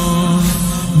عباس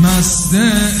مست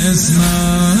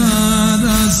اسمت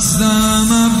دستم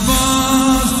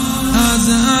عباس از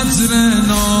عطر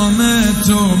نام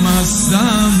تو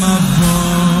مستم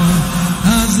عباس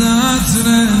از عطر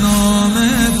نام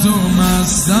تو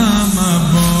مستم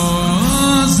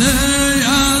عباس ای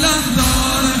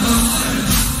علمدار حسین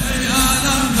ای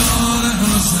علمدار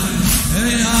حسین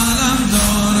ای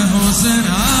علمدار حسین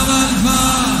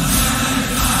ابوالفضل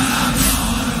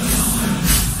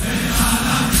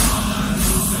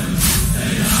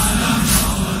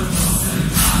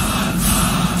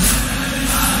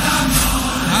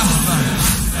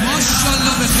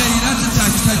ماشاءالله به غیرت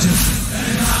تک تک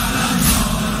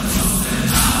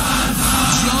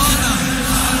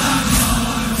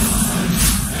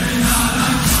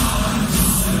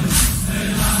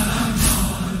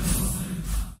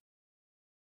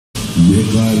یه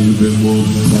قلب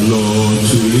مبتلا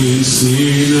توی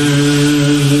سینه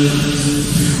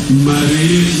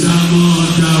مریضم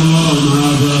و دوام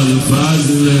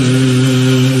ابوالفضل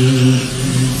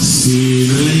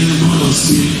سینه ما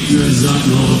سینه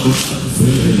زن و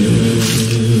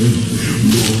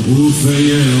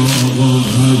موقوفه آقا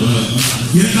حبل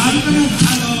یه قلب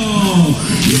مبتلا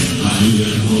یه قلب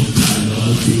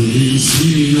مبتلا توی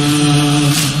سینه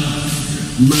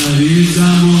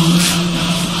مریضم و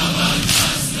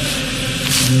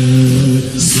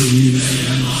سینه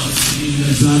ما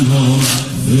سینه زن ها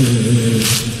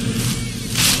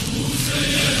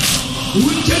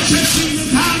اون که چشید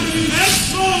تعمیر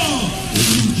عشق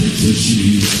اون که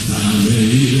چشید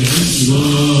تعمیر عشق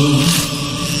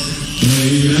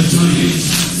غیر تو هیچ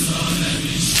ساله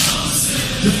میشناسه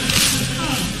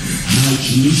حک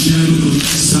میشه رو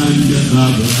سنگ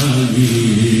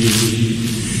قبرمی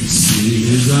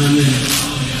سینه زنه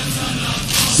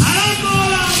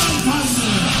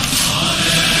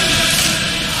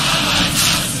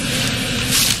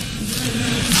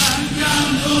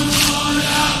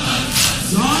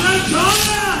زان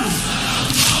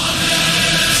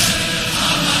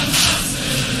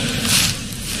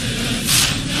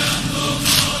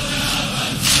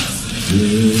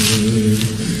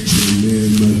چه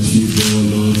نعمتی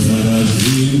بالاتر از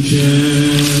این که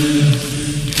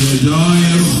گدای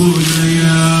خونه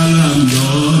علم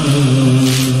دارم.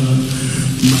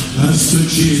 من از تو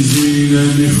چیزی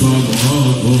نمیخوام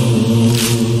آقا،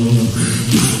 من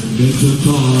به تو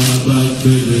تا ابد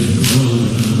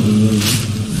بدهکارم.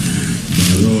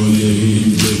 برای این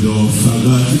گدا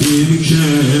فقط این که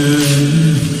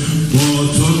با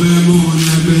تو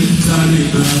بمونه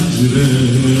بهترین اجره.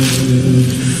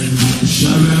 هر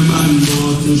شب من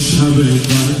با تو شب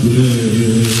قدره،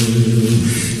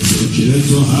 ذکر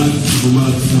تو حتی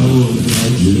مطلب و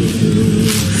تجره.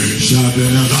 شب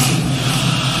قدر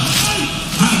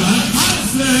اول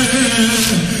فصله،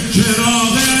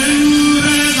 چراغ نور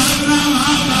قبرم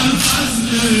اول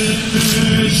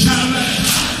فصله. شب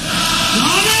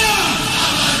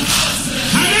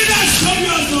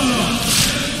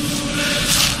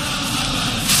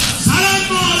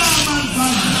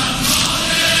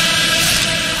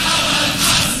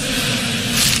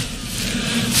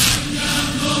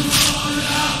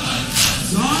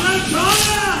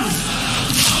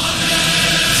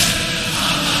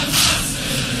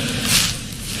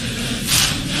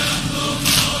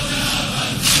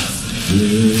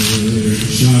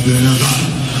شب قدر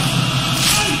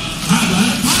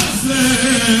اول فصله،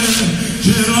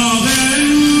 چراغ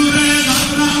نور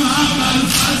قبرم اول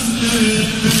فصله.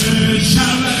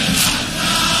 شب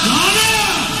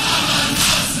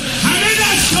همه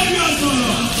دست ها بیاد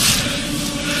بالا،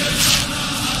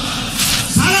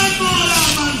 سرم مال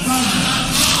اول فصله.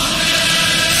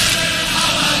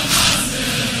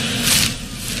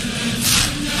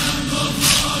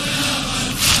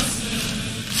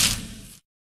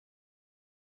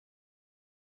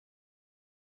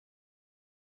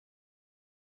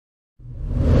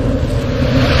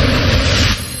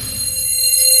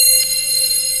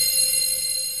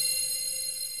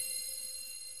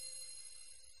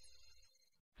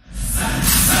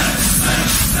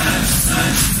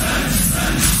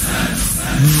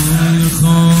 روی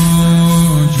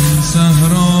خاک این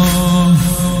صحرا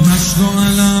مشک و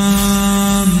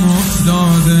علم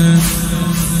افتاده،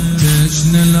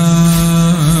 تشنه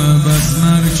لب از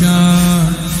مرکب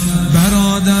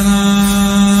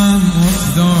برادرم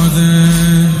افتاده.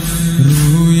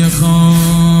 روی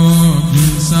خاک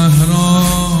این صحرا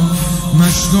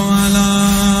مشک و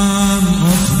علم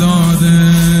افتاده،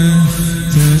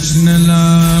 تشنه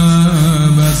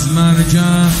لب از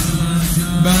مرکب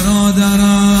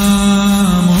برادرم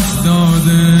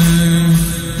افتاده.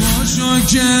 باشو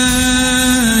که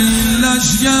این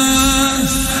لشگر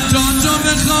تا تو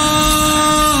به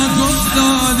خاک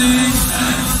افتادی،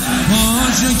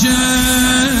 باشو که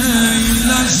این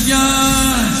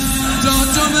لشگر تا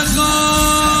تو به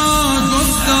خاک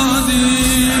افتادی.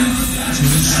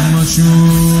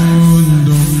 چشمشون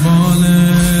دنبال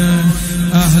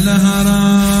اهل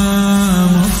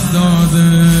حرم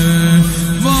افتاده.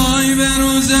 وای به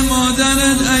روز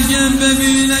مادرت اگه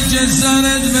ببینه که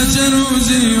سرت به چه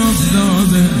روزی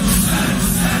افتاده.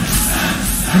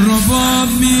 رباب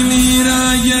میمیره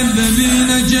اگه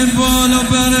ببینه که بالا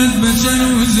برت به چه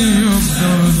روزی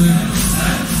افتاده.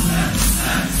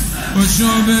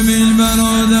 باشو ببین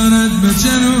برادرت به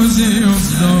چه روزی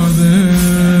افتاده،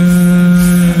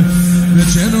 به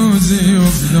چه روزی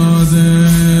افتاده.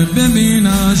 ببین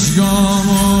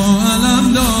اشکامو علم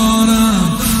دارم،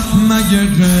 مگه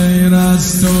غیر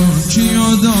از تو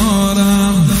کیو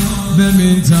دارم.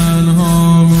 ببین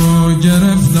تنها و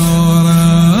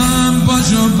گرفتارم،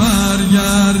 پاشو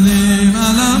برگردیم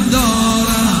علم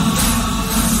دارم.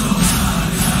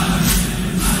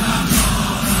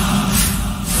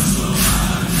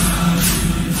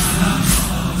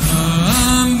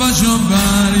 پاشو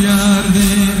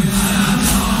برگردیم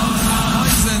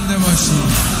زنده باشیم.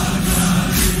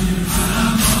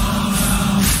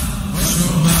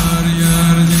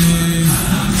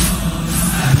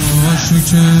 باشو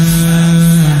که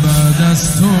بعد از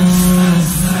تو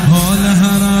حال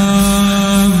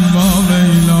حرم با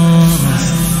ویلاست.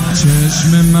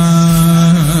 چشم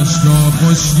مشکا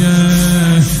خوشگه،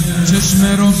 چشم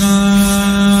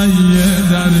رقیه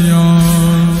دریا.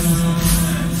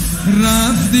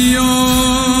 رفتی و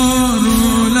رو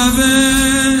لبه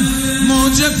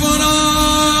موج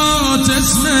فرات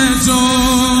اسم تو،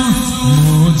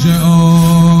 موج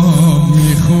آب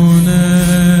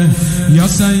میخونه یا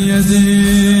سیدی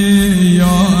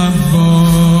یا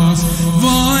عباس.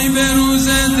 وای به روز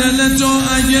دل تو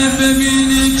اگه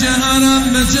ببینی که حرم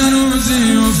به چه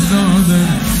روزی افتاده.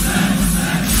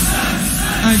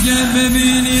 اگه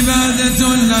ببینی ای بعد تو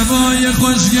لبای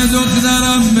خشک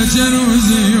دخترم به چه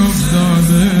روزی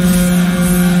افتاده،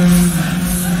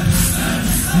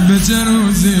 به چه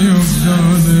روزی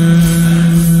افتاده.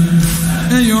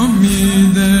 ای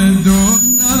امید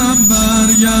دخترم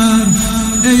برگرد،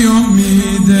 ای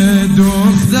امید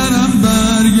دخترم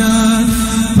برگرد،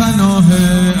 پناه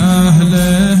اهل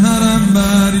حرم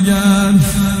برگرد،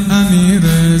 امیر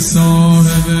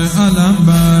صاحب علم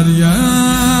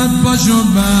برگرد، پاشو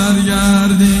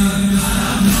برگردی.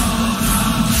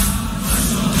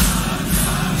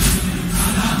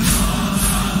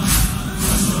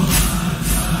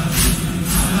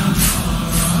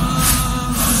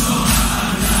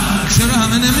 چرا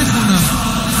همه نمیخونم؟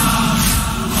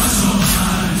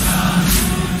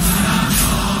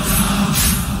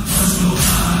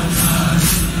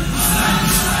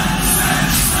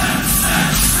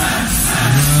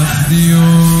 رفتی و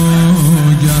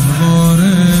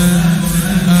گهواره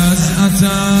از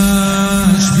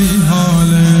آتش بی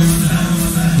حاله،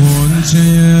 غنچه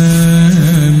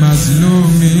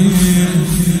مظلومی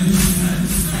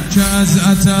که از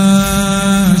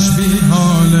آتش بی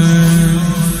حاله.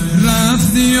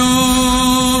 رفتی و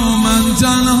من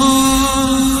تنها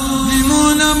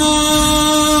میمونم و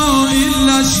این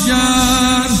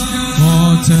لشگر،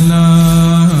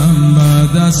 قاتلم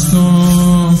بعد از تو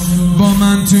با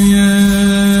من توی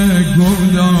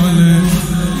گوداله.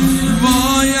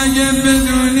 وای اگه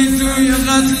بدونی توی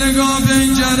قتلگاه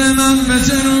پنجره من به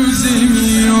چه روزی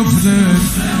میفته،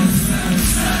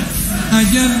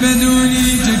 اگه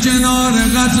بدونی که کنار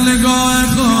قتلگاه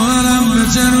خواهرم به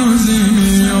چه روزی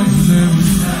میفته،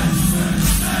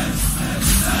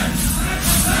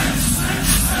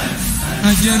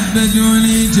 اگه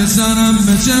بدونی که سرم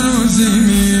به چه روزی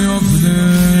میفته،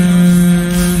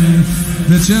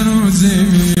 به چه روزی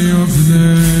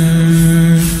میفته.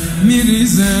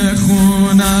 میریزه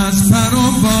خون از پر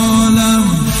و بالم،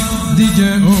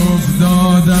 دیگه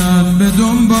افتادن به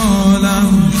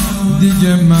دنبالم،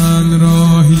 دیگه من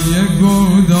راهی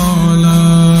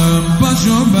گودالم،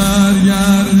 پاشو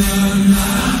برگردیم.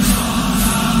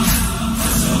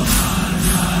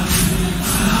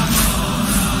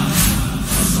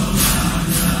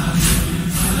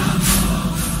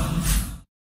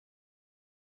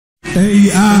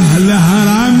 ای اهل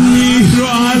حرم میر و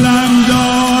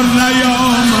علمدار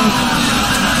نیامد،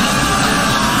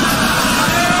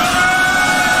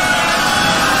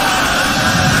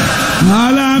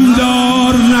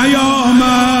 علمدار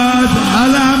نیامد،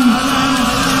 علم.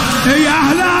 ای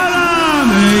اهل حرم،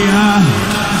 ای اهل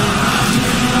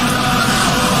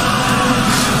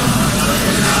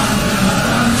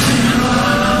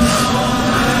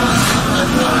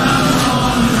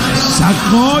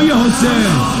سقای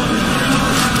حسین،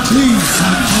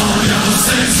 سقای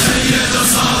حسین سید و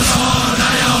سالار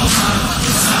نیامد،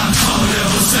 سقای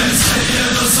حسین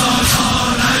سید و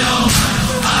سالار نیامد،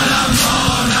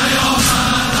 علمدار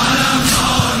نیامد،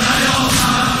 علمدار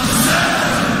نیامد.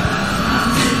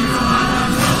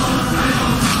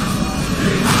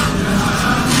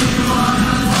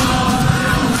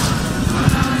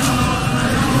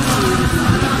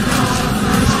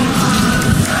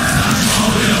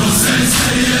 سقای حسین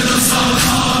سید و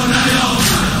سالار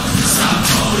نیامد،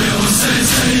 سقای حسین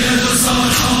سید و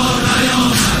سالار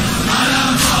نیامد،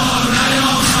 علمدار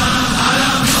نیامد،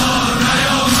 علمدار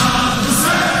نیامد.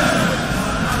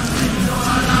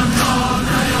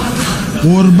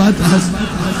 غربت از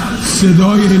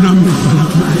صدای اینا میکنم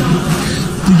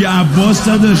دیگه. عباس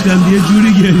نداشتن یه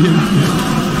جوری گریه میکنم.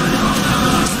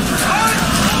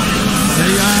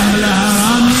 ای اهل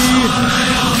حرمی،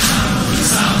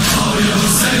 سقای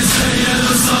حسین سید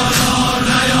و سالار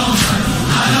نیامد،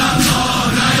 علمدار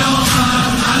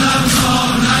نیامد،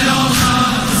 علمدار نیامد.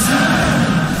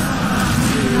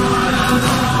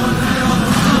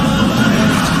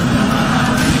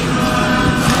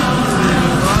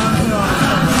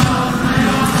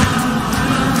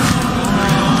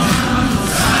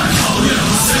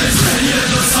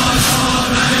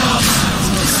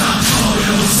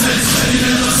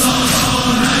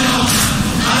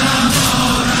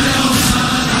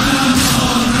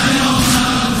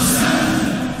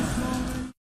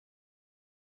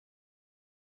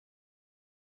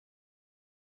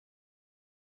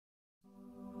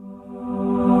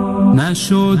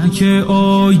 نشد که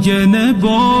آینه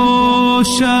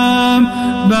باشم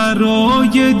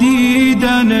برای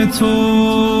دیدن تو،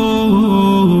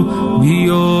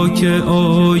 بیا که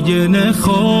آینه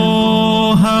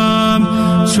خواهم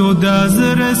شد از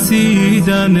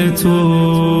رسیدن تو.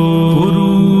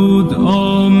 فرود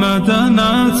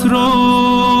آمدنت را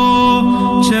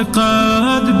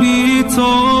چقدر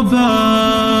بی‌تابم،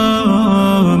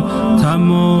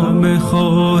 تمام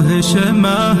خواهش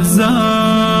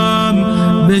محضم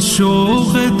به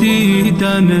شوق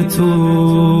دیدن تو.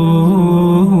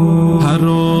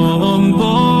 حرام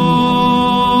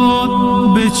باد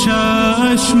به چشمان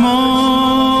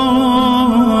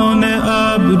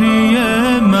ابری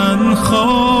من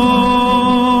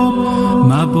خواب،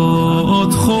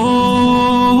 مباد خفته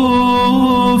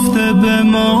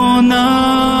بمانم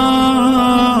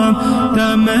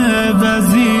دم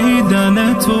وزیدن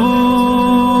تو.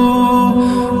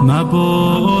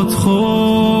 مباد خفته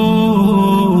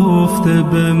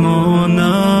بمانم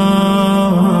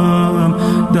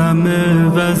دم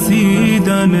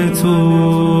وزیدن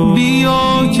تو.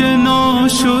 بیا که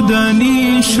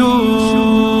ناشدنی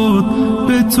شد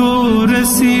به تو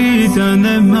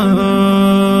رسیدن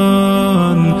من،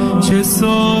 چه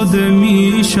ساده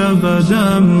می شود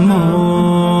اما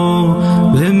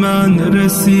به من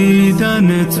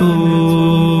رسیدن تو،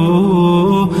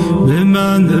 به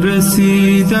من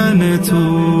رسیدن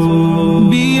تو.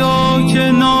 بیا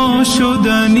که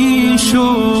ناشدنی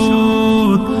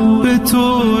شد به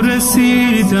تو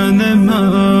رسیدن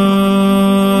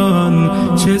من،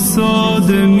 چه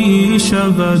ساده می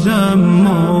شود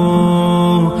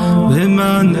اما به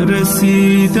من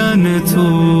رسیدن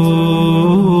تو،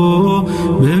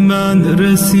 به من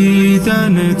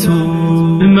رسیدن تو،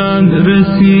 به من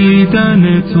رسیدن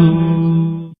تو.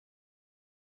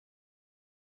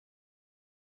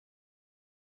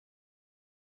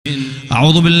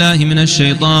 أعوذ بالله من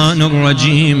الشيطان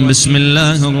الرجيم. بسم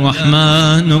الله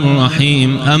الرحمن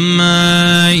الرحيم.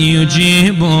 أما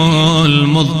يجيب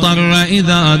المضطر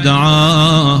إذا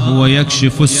دعاه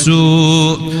ويكشف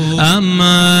السوء،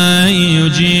 أما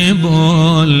يجيب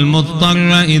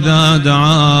المضطر إذا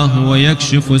دعاه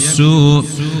ويكشف السوء،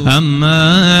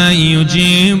 أما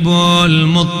يجيب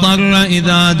المضطر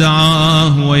إذا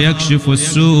دعاه ويكشف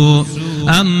السوء،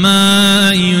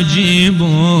 أما يجيب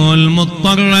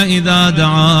المضطر إذا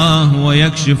دعاه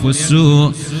ويكشف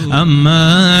السوء،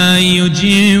 أما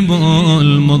يجيب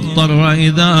المضطر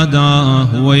إذا دعاه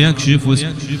ويكشف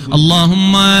السوء.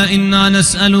 اللهم إنا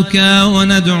نسألك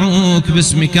وندعوك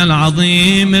باسمك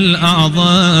العظيم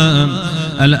الأعظم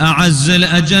الأعز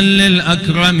الأجل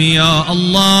الأكرم. يا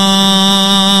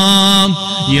الله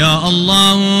يا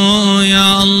الله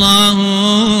يا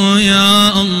الله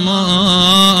يا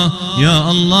الله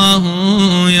يا الله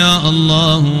يا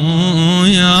الله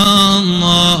يا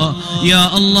الله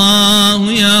يا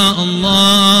الله يا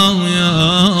الله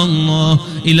يا الله.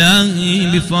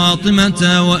 إلهي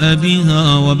بفاطمة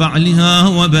وأبيها وبعلها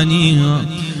وبنيها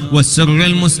والسر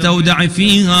المستودع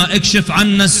فيها اكشف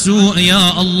عنا السوء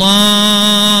يا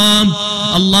الله.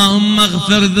 اللهم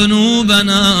اغفر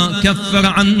ذنوبنا، كفر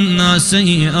عنا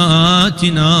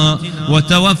سيئاتنا،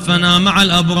 وتوفنا مع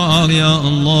الأبرار يا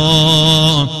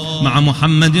الله، مع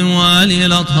محمد وآله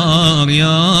الأطهار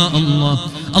يا الله.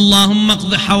 اللهم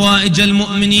اقض حوائج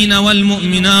المؤمنين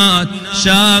والمؤمنات،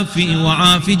 شافي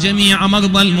وعافي جميع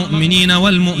مرضى المؤمنين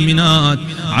والمؤمنات،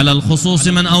 على الخصوص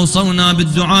من أوصونا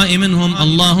بالدعاء منهم.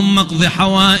 اللهم اقض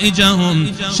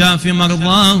حوائجهم، شاف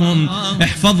مرضاهم،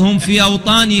 احفظهم في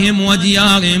أوطانهم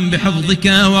وديارهم بحفظك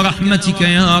ورحمتك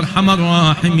يا أرحم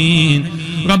الراحمين.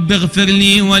 رب اغفر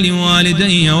لي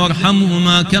ولوالدي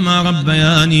وارحمهما كما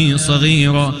ربياني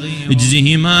صغيرا،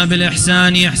 اجزهما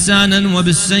بالإحسان إحسانا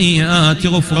وبالسيئات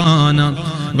غفرانا.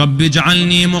 رب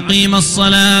اجعلني مقيم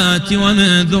الصلاة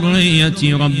ومن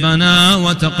ذريتي ربنا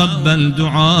وتقبل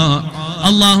دعاء.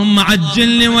 اللهم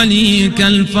عجل لوليك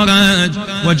الفرج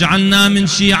واجعلنا من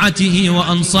شيعته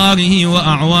وأنصاره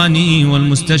وأعوانه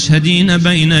والمستشهدين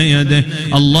بين يده.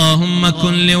 اللهم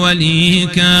كن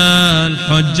لوليك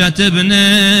الحجة ابن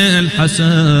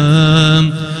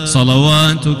الحسن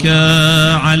صلواتك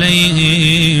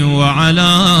عليه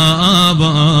وعلى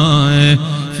آبائه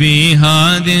في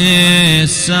هذه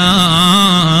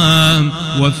الساعة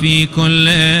وفي كل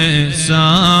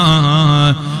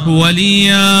ساعة،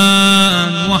 وليا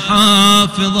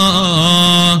وحافظا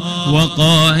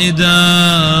وقائدا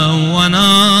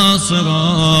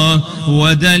وناصرا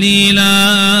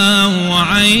ودليلا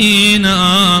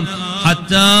وعينا،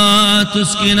 حتى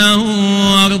تسكنه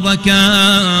أرضك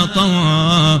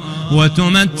طوعا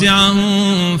وتمتعه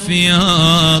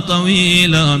فيها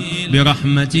طويلا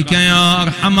برحمتك يا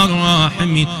أرحم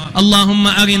الراحمين. اللهم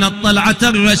أرنا الطلعة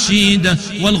الرشيدة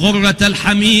والغرة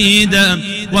الحميدة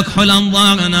واكحل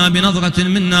أنظارنا بنظرة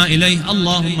منا إليه.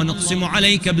 اللهم نقسم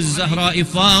عليك بالزهراء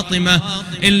فاطمة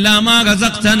إلا ما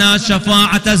رزقتنا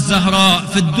شفاعة الزهراء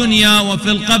في الدنيا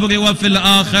وفي القبر وفي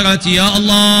الآخرة يا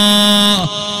الله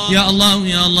يا الله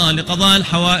يا الله، لقضاء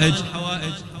الحوائج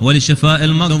ولشفاء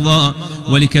المرضى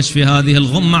ولكشف هذه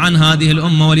الغمة عن هذه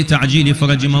الأمة ولتعجيل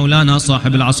فرج مولانا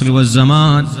صاحب العصر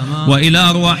والزمان، وإلى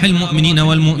أرواح المؤمنين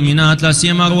والمؤمنات لا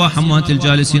سيما أرواح أموات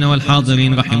الجالسين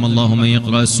والحاضرين. رحم الله من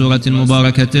يقرأ السورة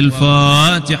المباركة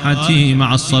الفاتحة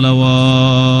مع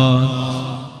الصلوات.